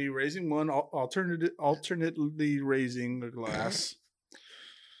side shimmy, raising one, alternately raising a glass.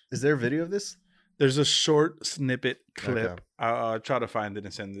 Is there a video of this? There's a short snippet clip. Okay. I'll try to find it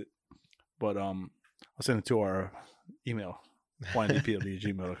and send it. But I'll send it to our email,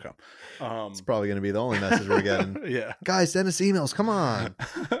 windpld@gmail.com. It's probably going to be the only message we're getting. Yeah. Guys, send us emails. Come on.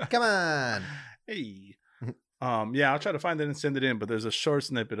 Come on. Hey. Yeah, I'll try to find it and send it in, but there's a short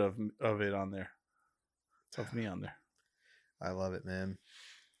snippet of it on there. It's of me on there. I love it, man.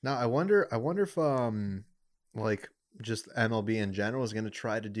 Now I wonder if like just MLB in general is going to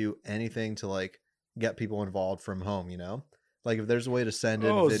try to do anything to like get people involved from home, Like if there's a way to send in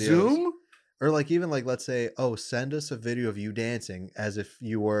videos. Zoom? Or like even like let's say, send us a video of you dancing as if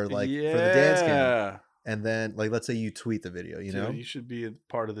you were like for the dance cam. And then like let's say you tweet the video, Dude, you should be a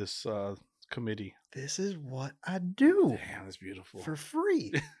part of this committee. This is what I do. Damn, that's beautiful. For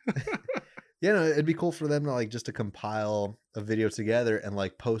free. It'd be cool for them to like just to compile a video together and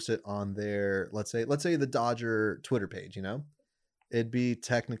like post it on their let's say the Dodger Twitter page, It'd be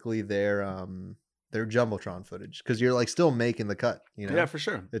technically their Jumbotron footage because you're like still making the cut, Yeah, for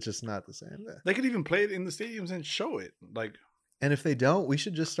sure. It's just not the same. They could even play it in the stadiums and show it. Like, and if they don't, we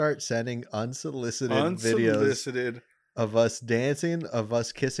should just start sending unsolicited videos of us dancing, of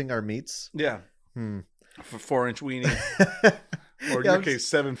us kissing our meats. Yeah. For 4-inch weenie. Or in your case,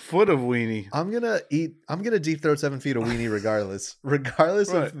 7 foot of weenie. I'm gonna deep throat 7 feet of weenie regardless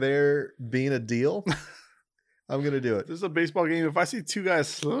of there being a deal. I'm gonna do it. This is a baseball game. If I see 2 guys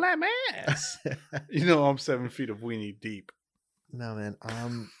slam ass, I'm 7 feet of weenie deep. No, man.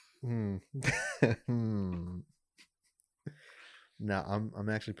 No, I'm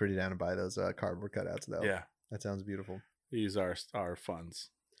actually pretty down to buy those cardboard cutouts though. Yeah, that sounds beautiful. These are our funds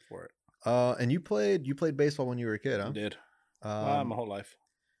for it. And you played baseball when you were a kid, huh? I did. My whole life.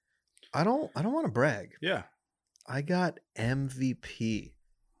 I don't want to brag. Yeah. I got MVP.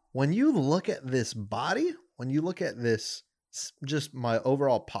 When you look at this body, when you look at this, just my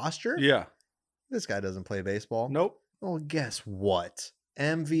overall posture. Yeah. This guy doesn't play baseball. Nope. Well, guess what?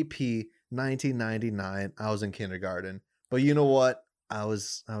 MVP 1999. I was in kindergarten. But you know what? I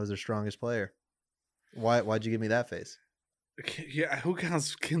was their strongest player. Why'd you give me that face? Yeah, who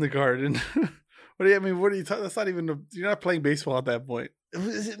counts kindergarten? What do you talking? That's not even. You're not playing baseball at that point.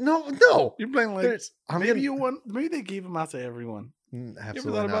 No. You're playing like you won. Maybe they gave them out to everyone. Absolutely you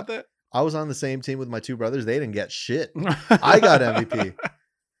ever thought about that? I was on the same team with my 2 brothers. They didn't get shit. I got MVP.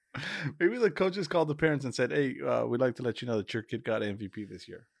 Maybe the coaches called the parents and said, "Hey, we'd like to let you know that your kid got MVP this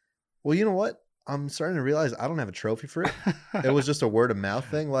year." Well, you know what? I'm starting to realize I don't have a trophy for it. It was just a word of mouth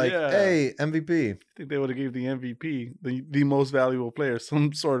thing. Like, hey, MVP. I think they would have gave the MVP, the most valuable player,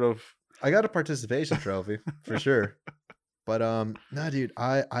 some sort of. I got a participation trophy for sure. But nah, dude,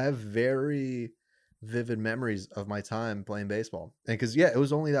 I have very vivid memories of my time playing baseball. And because it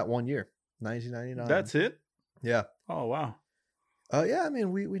was only that 1 year, 1999. That's it? Yeah. Oh wow. Yeah, I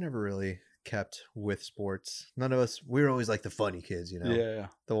mean we never really kept with sports. None of us. We were always like the funny kids, you know. Yeah,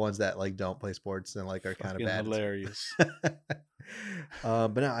 The ones that like don't play sports and like are kind of fucking bad. hilarious.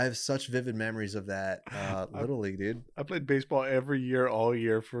 But no, I have such vivid memories of that little league, dude. I played baseball every year, all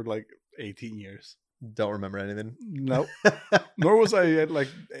year for like 18 years. Don't remember anything. Nope. Nor was I like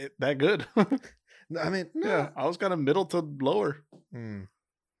that good. I mean, no. Yeah, I was kind of middle to lower. Mm.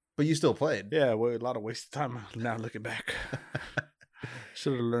 But you still played. Yeah, well, a lot of wasted time now looking back.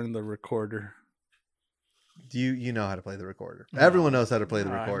 Should have learned the recorder. Do you know how to play the recorder? Everyone knows how to play the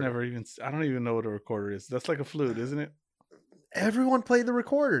Nah, recorder. I don't even know what a recorder is. That's like a flute, isn't it? Everyone played the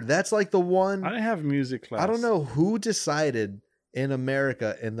recorder. That's like the one. I didn't have music class. I don't know who decided in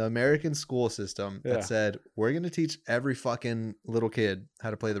America, in the American school system, Yeah. that said, we're going to teach every fucking little kid how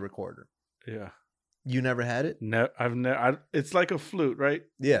to play the recorder. Yeah. You never had it? No, I've never. It's like a flute, right?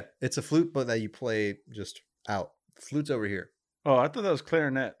 Yeah. It's a flute, but that you play just out. Flute's over here. Oh, I thought that was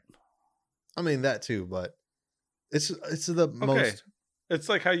clarinet. I mean, that too, but it's the most. It's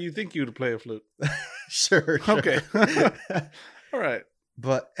like how you think you'd play a flute. Sure. Okay. All right.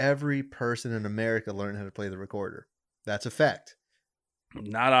 But every person in America learned how to play the recorder. That's a fact.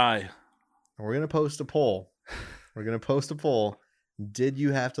 Not I. And we're going to post a poll. Did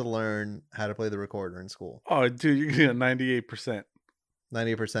you have to learn how to play the recorder in school? Oh, dude, you're getting 98%.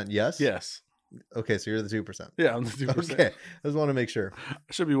 98% yes? Yes. Okay, so you're the 2%. Yeah, I'm the 2%. Okay, I just want to make sure. I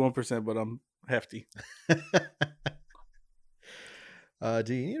should be 1%, but I'm hefty.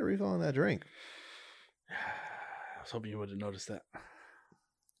 Do you need a refill on that drink? I was hoping you would have noticed that.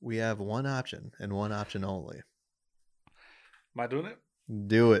 We have one option and one option only. Am I doing it?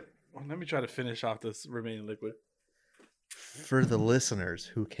 Do it. Well, let me try to finish off this remaining liquid. For the listeners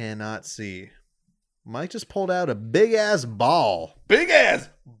who cannot see, Mike just pulled out a big ass ball. Big ass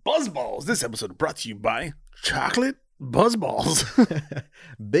buzzballs. This episode brought to you by Chocolate Buzzballs.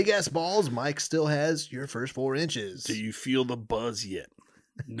 Big ass balls. Mike still has your first 4 inches. Do you feel the buzz yet?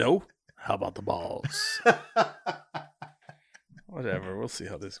 No? How about the balls? Whatever. We'll see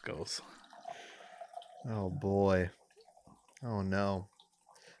how this goes. Oh boy. Oh no.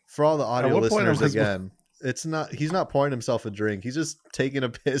 For all the audio what point listeners was- again, he's not pouring himself a drink. He's just taking a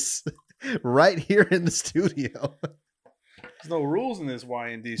piss right here in the studio. There's no rules in this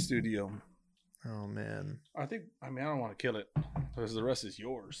Y&D studio. Oh man. I don't want to kill it because the rest is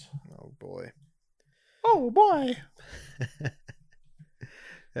yours. Oh boy. Oh boy.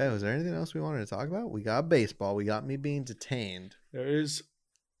 Yeah, was there anything else we wanted to talk about? We got baseball. We got me being detained. There is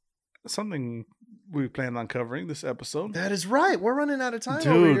something we planned on covering this episode. That is right. We're running out of time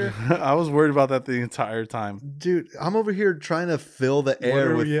over Dude, here. I was worried about that the entire time. Dude, I'm over here trying to fill the What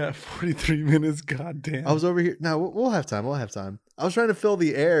air are with we at? 43 minutes. God damn. I was over here. No, we'll have time. We'll have time. I was trying to fill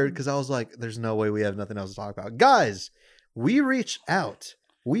the air because I was like, there's no way we have nothing else to talk about. Guys, we reached out.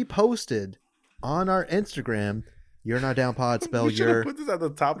 We posted on our Instagram, You're Not Down Pod, spell we should your have put this at the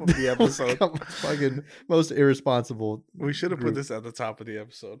top of the episode. fucking most irresponsible. We should have put group. this at the top of the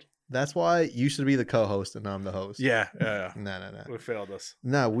episode. That's why you should be the co-host and I'm the host. Yeah. No. We failed us.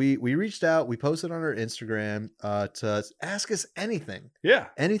 No, we reached out. We posted on our Instagram to ask us anything. Yeah.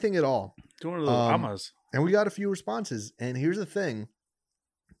 Anything at all. Do one of those amas. And we got a few responses. And here's the thing.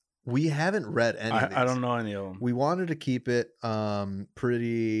 We haven't read any of these. I don't know any of them. We wanted to keep it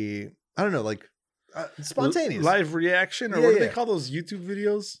pretty, I don't know, like spontaneous. Live reaction, or Yeah, what do yeah. they call those YouTube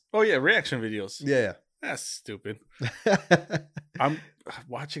videos? Oh, yeah, reaction videos. Yeah. That's stupid. Yeah. I'm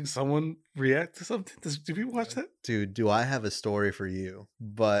watching someone react to something. Do people watch that? Dude, do I have a story for you?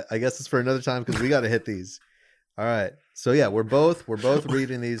 But I guess it's for another time because we got to hit these. All right. So yeah, we're both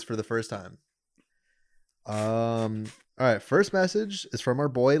reading these for the first time. All right. First message is from our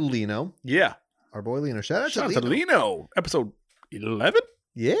boy Lino. Yeah. Our boy Lino. Shout out Shout out to to Lino. Lino. Episode 11?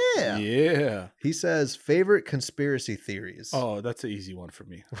 Yeah. Yeah. He says favorite conspiracy theories. Oh, that's an easy one for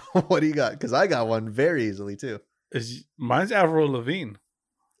me. What do you got? Because I got one very easily too. Mine's Avril Lavigne.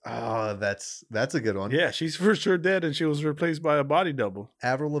 Oh, that's a good one. Yeah, she's for sure dead, and she was replaced by a body double.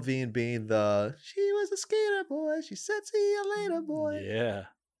 Avril Lavigne being she was a skater boy. She said, see you later, boy. Yeah.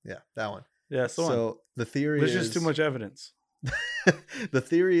 Yeah, that one. Yeah, So the theory there's is just too much evidence. The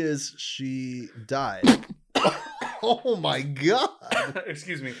theory is she died. Oh my god!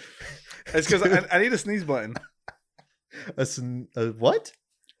 Excuse me. It's because I need a sneeze button. A what?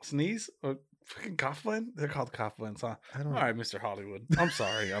 Sneeze? Or fucking cough button? They're called cough buttons, huh? I don't All know. right, Mr. Hollywood. I'm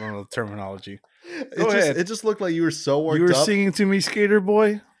sorry. I don't know the terminology. It Go ahead. It just looked like you were so worked You were up. singing to me, Skater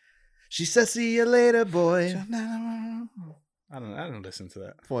Boy? She said, "See you later, boy." I don't listen to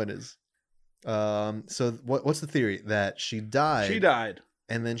that. Point is, so what's the theory that she died? She died.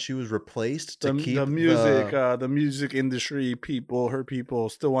 and then she was replaced to keep the music industry people, her people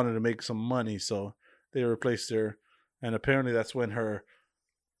still wanted to make some money, so they replaced her, and apparently that's when her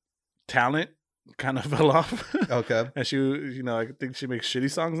talent kind of fell off. Okay. And she, I think she makes shitty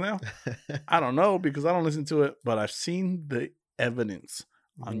songs now. I don't know because I don't listen to it, but I've seen the evidence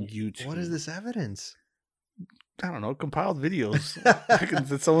on YouTube. What is this evidence? I don't know, compiled videos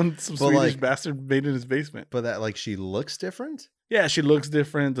that some Swedish like, bastard made in his basement. But that like she looks different? Yeah, she looks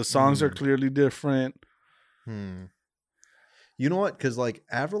different. The songs are clearly different. You know what? Because like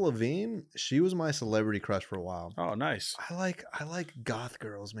Avril Lavigne, she was my celebrity crush for a while. Oh, nice. I like goth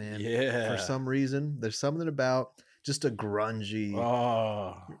girls, man. Yeah. For some reason, there's something about just a grungy.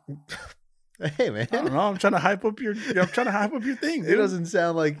 Oh. Hey, man. I don't know. I'm trying to hype up your thing. Dude. It doesn't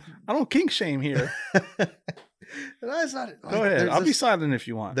sound like I don't kink shame here. That's not. Like, go ahead. I'll be silent if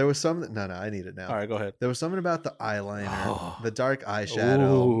you want. There was something. No, I need it now. All right, go ahead. There was something about the eyeliner, the dark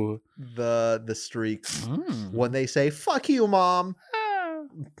eyeshadow, the streaks. When they say "fuck you, mom,"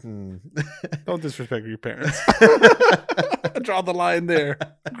 don't disrespect your parents. Draw the line there,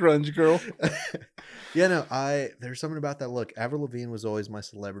 grunge girl. Yeah, no. There's something about that look. Avril Lavigne was always my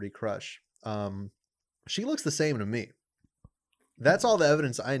celebrity crush. She looks the same to me. That's all the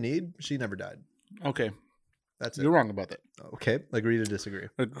evidence I need. She never died. Okay. That's it. You're wrong about that. Okay. Agree to disagree.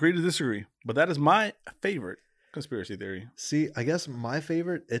 Agree to disagree. But that is my favorite conspiracy theory. See, I guess my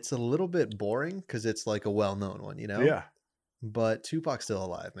favorite, it's a little bit boring because it's like a well-known one, Yeah. But Tupac's still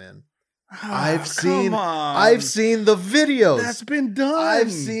alive, man. I've seen the videos. That's been done.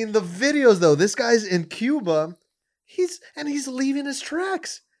 I've seen the videos though. This guy's in Cuba. He's leaving his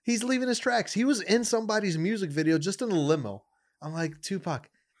tracks. He was in somebody's music video just in a limo. I'm like, Tupac,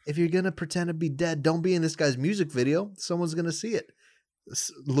 if you're going to pretend to be dead, don't be in this guy's music video. Someone's going to see it.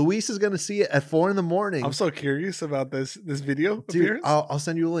 Luis is going to see it at 4 a.m. I'm so curious about this video. Dude, appearance. I'll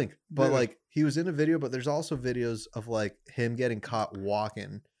send you a link. But Dude. like he was in a video, but there's also videos of like him getting caught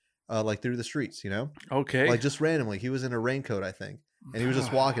walking like through the streets, Okay. Like just randomly. He was in a raincoat, I think. And he was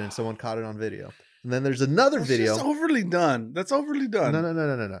just walking and someone caught it on video. And then there's another video. That's overly done.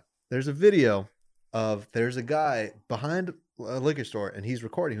 No. There's a video there's a guy behind a liquor store and he's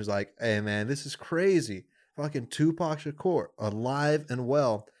recording. He was like, hey man, this is crazy. Fucking Tupac Shakur, alive and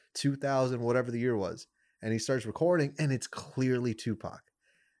well, 2000, whatever the year was. And he starts recording and it's clearly Tupac.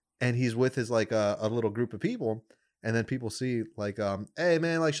 And he's with his like a little group of people. And then people see like, hey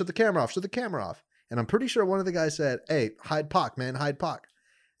man, like shut the camera off. And I'm pretty sure one of the guys said, hey, hide Pac, man, hide Pac.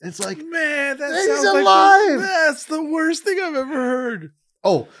 And it's like, man, he's sounds alive. That's the worst thing I've ever heard.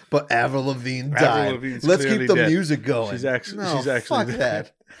 Oh, but Avril Lavigne died. Let's keep the music going. She's actually fuck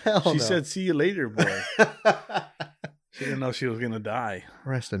that. Hell she no. said, "See you later, boy." She didn't know she was gonna die.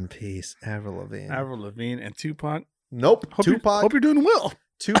 Rest in peace, Avril Lavigne. Avril Lavigne and Tupac. Nope. Tupac. Hope you're doing well.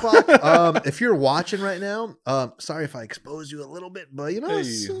 Tupac. If you're watching right now, sorry if I exposed you a little bit, but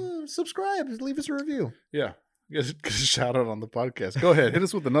subscribe, leave us a review. Yeah. Get a shout out on the podcast. Go ahead, hit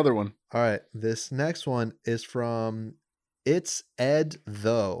us with another one. All right, this next one is from It's Ed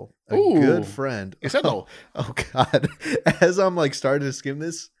Though, a Ooh, good friend. It's Ed Though. Oh God! As I'm like starting to skim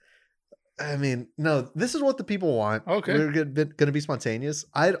this, I mean, no, this is what the people want. Okay, we're gonna be spontaneous.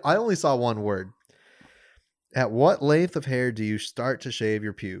 I only saw one word. At what length of hair do you start to shave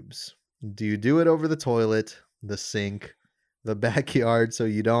your pubes? Do you do it over the toilet, the sink, the backyard, so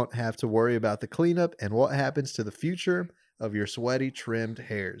you don't have to worry about the cleanup? And what happens to the future of your sweaty, trimmed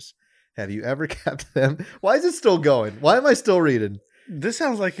hairs? Have you ever kept them? Why is it still going? Why am I still reading? This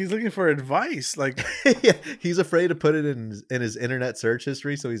sounds like he's looking for advice. Like, yeah, he's afraid to put it in his internet search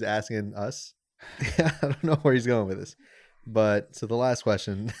history, so he's asking us. Yeah, I don't know where he's going with this. But so the last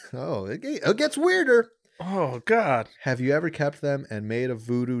question. Oh, it gets weirder. Oh God! Have you ever kept them and made a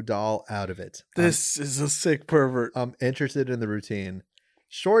voodoo doll out of it? This is a sick pervert. I'm interested in the routine.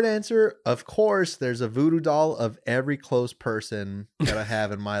 Short answer: of course, there's a voodoo doll of every close person that I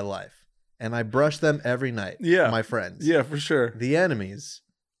have in my life. And I brush them every night. Yeah. My friends. Yeah, for sure. The enemies,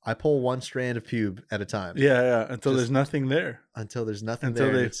 I pull one strand of pube at a time. Yeah. Until there's nothing there. Until there's nothing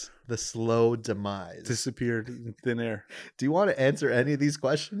there. It's the slow demise. Disappeared in thin air. Do you want to answer any of these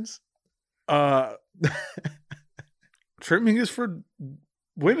questions? Trimming is for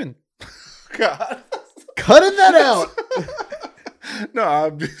women. God. Cutting that out. No,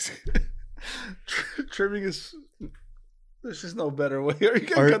 I'm just... Trimming is... There's just no better way. Are you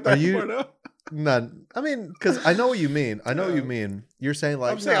gonna cut that part out? None. I mean, because I know what you mean. I know what you mean. You're saying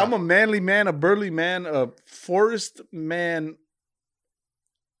like... I'm saying I'm a manly man, a burly man, a forest man.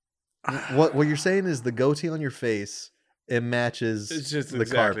 What you're saying is the goatee on your face, it matches it's just the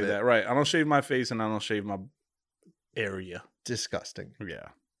exactly carpet. that, right? I don't shave my face and I don't shave my area. Disgusting. Yeah.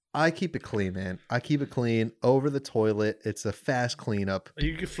 I keep it clean, man. I keep it clean over the toilet. It's a fast cleanup.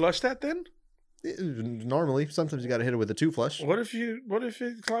 You can flush that then? Normally, sometimes you got to hit it with a 2 flush. What if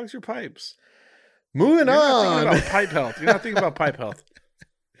it clogs your pipes? Moving You're not on. thinking about pipe health. You're not thinking about pipe health.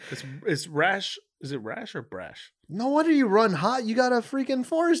 It's rash. Is it rash or brash? No wonder you run hot. You got a freaking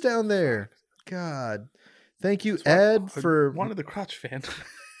forest down there. God. Thank you, Ed, for one of the crotch fan.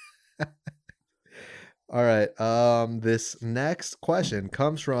 All right. This next question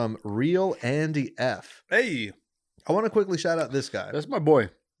comes from Real Andy F. Hey, I want to quickly shout out this guy. that's my boy.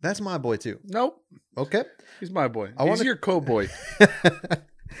 That's my boy too. Nope, Okay. he's my boy. I He's wanna- your co-boy.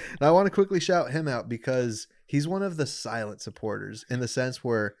 Now, I want to quickly shout him out because he's one of the silent supporters in the sense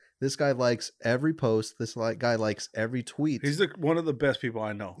where this guy likes every post. This guy likes every tweet. He's one of the best people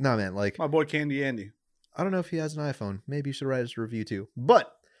I know. No, man. Like, My boy Candy Andy. I don't know if he has an iPhone. Maybe you should write us a review too.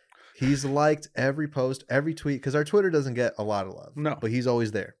 But he's liked every post, every tweet, because our Twitter doesn't get a lot of love. No. But he's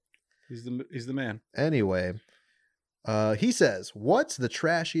always there. He's the man. Anyway, he says, what's the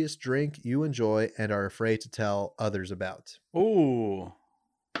trashiest drink you enjoy and are afraid to tell others about? Ooh,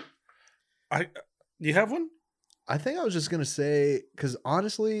 you have one? I think I was just going to say, because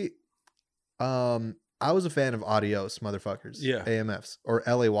honestly, I was a fan of Adios, motherfuckers. Yeah. AMFs or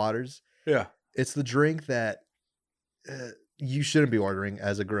LA Waters. Yeah. It's the drink that you shouldn't be ordering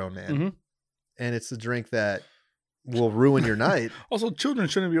as a grown man. Mhm. And it's the drink that will ruin your night. Also, children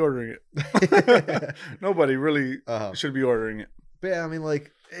shouldn't be ordering it. Nobody really Uh-huh. should be ordering it. But yeah, I mean,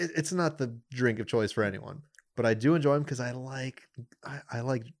 like, it's not the drink of choice for anyone. But I do enjoy them because I like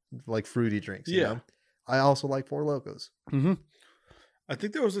fruity drinks. You Yeah. know? I also like Four Locos. Mm-hmm. I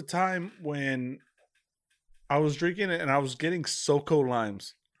think there was a time when I was drinking it and I was getting SoCo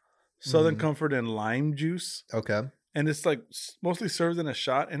limes, Southern Mhm. Comfort and lime juice, Okay. and it's like mostly served in a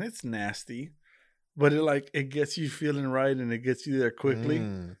shot, and it's nasty, but it gets you feeling right and it gets you there quickly.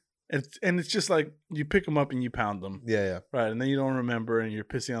 Mm. And it's just like you pick them up and you pound them, Yeah, right, and then you don't remember and you're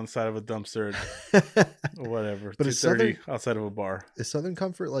pissing on the side of a dumpster yeah. or whatever. But it's 2:30 outside of a bar. Is Southern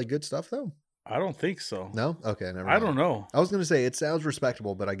Comfort like good stuff though? I don't think so. No. Okay. Never mind. I don't know. I was gonna say it sounds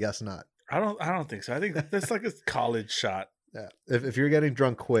respectable, but I guess not. I don't think so. I think that's like a college shot. Yeah. If you're getting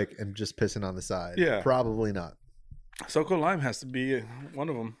drunk quick and just pissing on the side, Yeah. probably not. SoCo Lime has to be one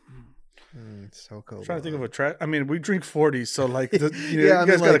of them. So cool. I'm trying to think of a track. I mean, we drink 40s, so like, Yeah, you I mean,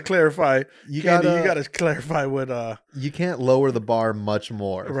 guys got to like, clarify. You Candy, gotta, you got to clarify what. You can't lower the bar much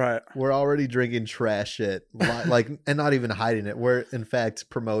more. Right. We're already drinking trash shit, like, and not even hiding it. We're in fact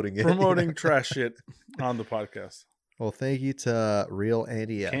promoting it. Promoting trash shit on the podcast. Well, thank you to Real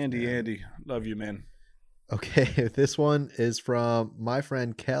Andy. F, Candy man. Andy, love you, man. Okay, this one is from my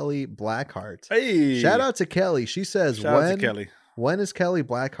friend Kelly Blackheart. Hey, Shout out to Kelly. She says, Shout out to Kelly. When is Kelly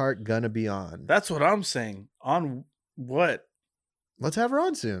Blackheart gonna be on? That's what I'm saying. On what? Let's have her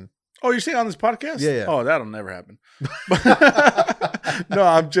on soon. Oh, you're saying on this podcast? Yeah, yeah. Oh, that'll never happen. No,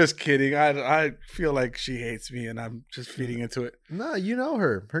 I'm just kidding. I feel like she hates me, and I'm just feeding into it. No, you know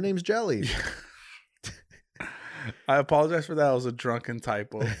her. Her name's Jelly. I apologize for that. It was a drunken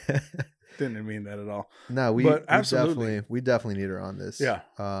typo. Didn't mean that at all. No, But absolutely. we definitely need her on this. Yeah.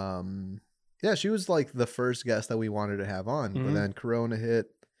 Yeah, she was like the first guest that we wanted to have on, but Mhm. then Corona hit.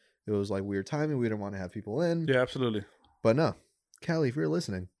 It was like weird timing. We didn't want to have people in. Yeah, absolutely. But no, Kelly, if you're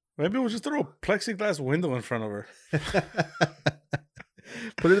listening, Maybe we'll just throw a plexiglass window in front of her.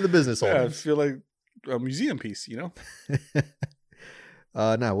 put it in the business Yeah, I hole. feel like a museum piece, you know?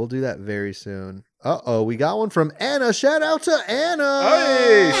 No, we'll do that very soon. Uh-oh, we got one from Anna. Shout out to Anna.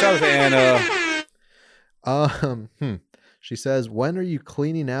 Hey, shout out to Anna. She says, when are you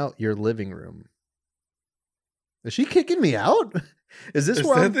cleaning out your living room? Is she kicking me out? Is this Is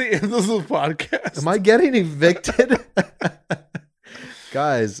where that I'm, the end of the podcast? am I getting evicted?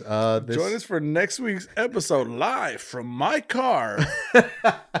 Guys, this... Join us for next week's episode live from my car.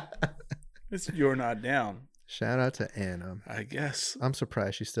 It's You're Not Down, Shout out to Anna. I guess. I'm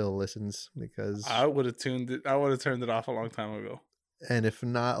surprised she still listens because, I would have turned it off a long time ago. and if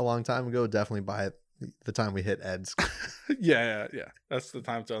not a long time ago, definitely by the time we hit Ed's. Yeah. That's the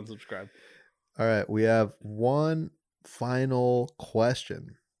time to unsubscribe. All right, we have one final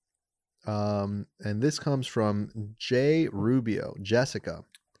question. And this comes from Jay Rubio, Jessica.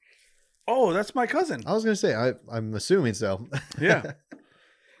 Oh, that's my cousin. I was going to say, I'm assuming so. Yeah.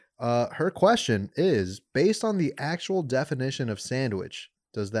 Her question is, based on the actual definition of sandwich,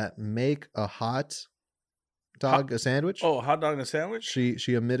 does that make a hot dog a sandwich? Oh, hot dog and a sandwich?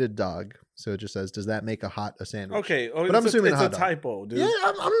 She omitted dog, so it just says, does that make a hot a sandwich? Okay. Oh, But I'm assuming it's a a hot dog. typo, dude. Yeah,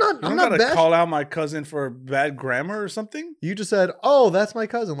 I'm You not don't gotta bad. call out my cousin for bad grammar or something? You just said, "Oh, that's my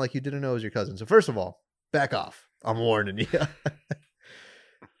cousin," like you didn't know it was your cousin. So first of all, back off. I'm warning you.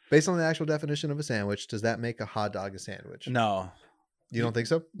 Based on the actual definition of a sandwich, does that make a hot dog a sandwich? No. You don't think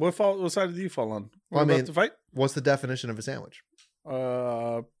so? What side do you fall on? Well, I About mean, to fight? What's the definition of a sandwich?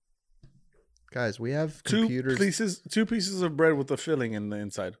 Uh, Guys, we have two computers pieces of bread with a filling in the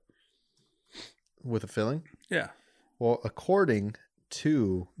inside. with a filling. Yeah. Well, according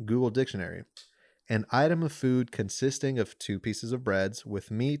to Google Dictionary, an item of food consisting of two pieces of breads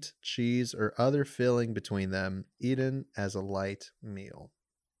with meat, cheese, or other filling between them, eaten as a light meal.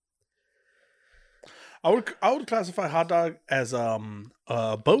 I would classify hot dog as a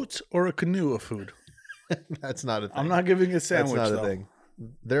boat or a canoe of food. That's not a thing. I'm not giving it a sandwich. That's not though. a thing.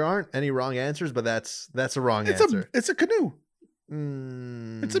 There aren't any wrong answers, but that's a wrong answer. It's a canoe.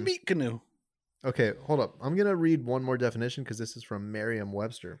 Mm. It's a meat canoe. Okay, hold up. I'm going to read one more definition because this is from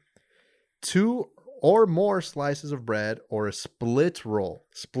Merriam-Webster. 2 or more slices of bread or a split roll.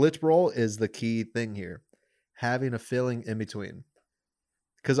 Split roll is the key thing here. Having a filling in between.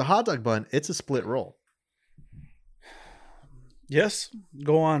 Because a hot dog bun, it's a split roll. Yes,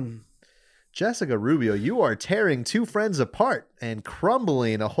 go on. Jessica Rubio, you are tearing two friends apart and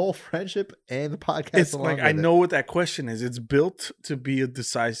crumbling a whole friendship and the podcast. It's along like with I it. know what that question is. It's built to be a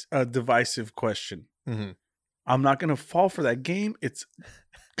divisive question. Mm-hmm. I'm not going to fall for that game. It's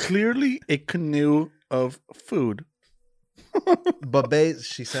clearly a canoe of food. But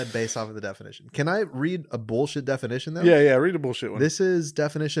she said based off of the definition. Can I read a bullshit definition though? Yeah, read a bullshit one. This is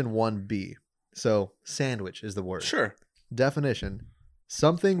definition 1B. So sandwich is the word. Sure. Definition: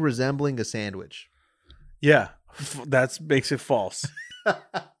 something resembling a sandwich. Yeah, that makes it false.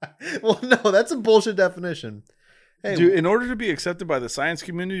 Well, no, that's a bullshit definition. Hey, Dude, in order to be accepted by the science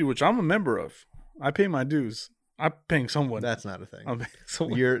community, which I'm a member of, I pay my dues. I'm paying someone. that's not a thing. I'm paying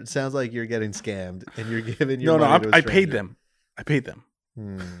someone. It sounds like you're getting scammed and you're giving your No, money to a I paid stranger. them. I paid them.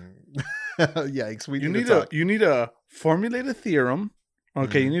 Yikes! We You need need to talk. you need to formulate a theorem.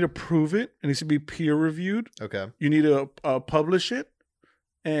 Okay, Mhm. you need to prove it. It needs to be peer reviewed. Okay. You need to publish it,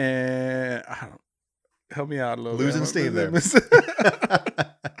 and I don't, help me out a little. Losing bit. steam there.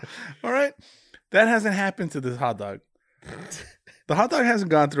 All right, that hasn't happened to this hot dog. The hot dog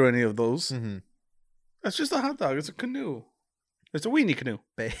hasn't gone through any of those. Mm-hmm. That's just a hot dog. It's a canoe. It's a weenie canoe.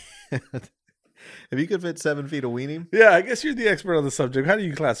 If you could fit 7 feet of weenie, Yeah, I guess you're the expert on the subject. How do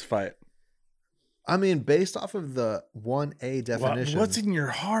you classify it? I mean, based off of the 1A definition, What's in your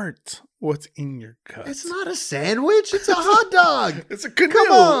heart? What's in your gut? it's not a sandwich. It's a hot dog. It's a canoe.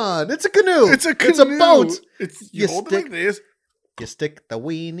 Come on, it's a canoe. It's a canoe. It's a boat. You You hold stick- it like this. You stick the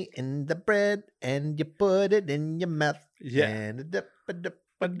weenie in the bread and you put it in your mouth. Yeah. And a dip, a dip, a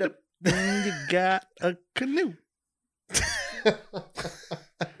But dip. then you got a canoe.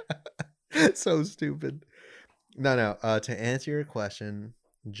 So stupid. No. To answer your question,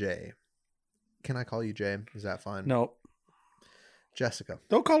 Jay. Can I call you Jay? Is that fine? No, Jessica.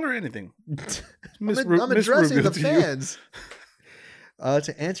 don't call her anything. I'm Miss addressing Rubio the to you. fans.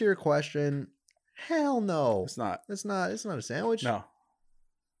 To answer your question, hell no. It's not. It's not a sandwich. No.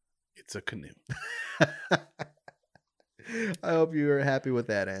 It's a canoe. I hope you were happy with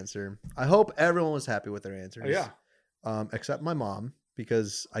that answer. I hope everyone was happy with their answers. Yeah. Except my mom,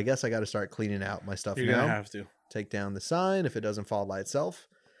 because I guess I got to start cleaning out my stuff You're now. going to have to. Take down the sign if it doesn't fall by itself.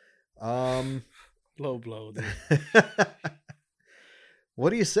 Low blow. Dude. What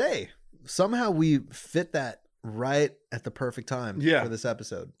do you say? Somehow we fit that right at the perfect time Yeah. for this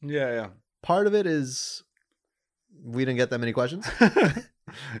episode. Yeah. Part of it is we didn't get that many questions.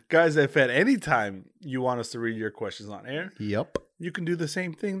 Guys, if at any time you want us to read your questions on air, Yep. you can do the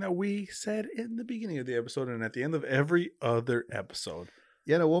same thing that we said in the beginning of the episode and at the end of every other episode.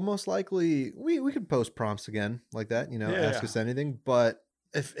 Yeah, no, we'll most likely we could post prompts again like that, ask Yeah. us anything. But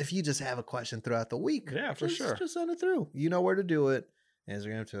if you just have a question throughout the week, Yeah, for sure. just send it through. You know where to do it.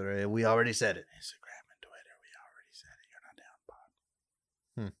 Instagram, Twitter. We already said it. Instagram and Twitter, we already said it. You're not down,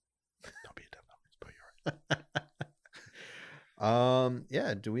 Bob. Don't be a dumb. Just put your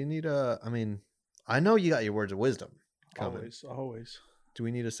Yeah. Do we need I know you got your words of wisdom coming. Always. Do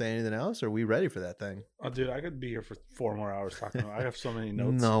we need to say anything else? Or are we ready for that thing? Oh, dude, I could be here for 4 more hours talking about. I have so many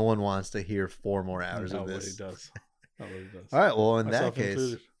notes. No one wants to hear 4 more hours of Nobody this. does. Nobody does. All right. Well, in Myself that case,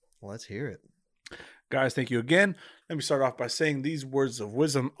 included. let's hear it. Guys, thank you again. Let me start off by saying these words of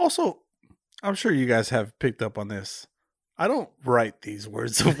wisdom. Also, I'm sure you guys have picked up on this. I don't write these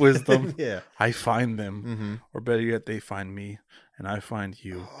words of wisdom. Yeah. I find them. Mm-hmm. Or better yet, they find me and I find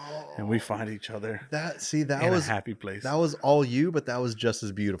you. And we find each other that in was a happy place. that was all you, but that was just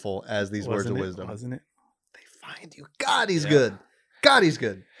as beautiful as these words of wisdom. Wasn't it? They find you. God, he's Yeah. good. God, he's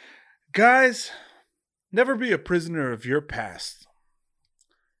good. Guys, never be a prisoner of your past.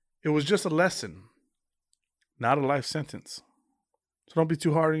 It was just a lesson, not a life sentence. So don't be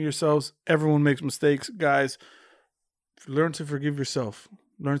too hard on yourselves. Everyone makes mistakes, guys. Learn to forgive yourself.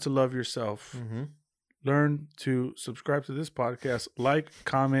 Learn to love yourself. Mm-hmm. Learn to subscribe to this podcast. Like,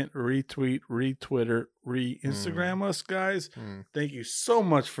 comment, retweet, retwitter, re-Instagram us, guys. Thank you so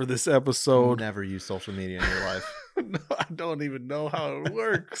much for this episode. Never use social media in your life. No, I don't even know how it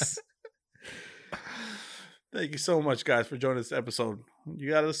works. Thank you so much, guys, for joining this episode.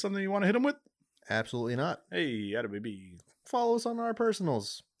 You got something you want to hit them with? Absolutely not. Hey, yada baby. Follow us on our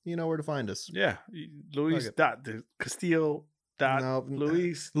personals. You know where to find us. Yeah, Luis.Castillo. No,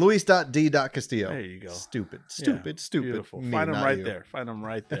 Luis. Luis.d.Castillo. There you go. Stupid. Beautiful. Me, Find them not right you. there. Find them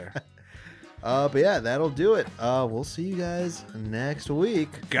right there. But yeah, that'll do it. We'll see you guys next week.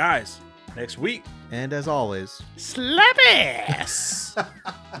 Guys, next week. And as always, Slap ass!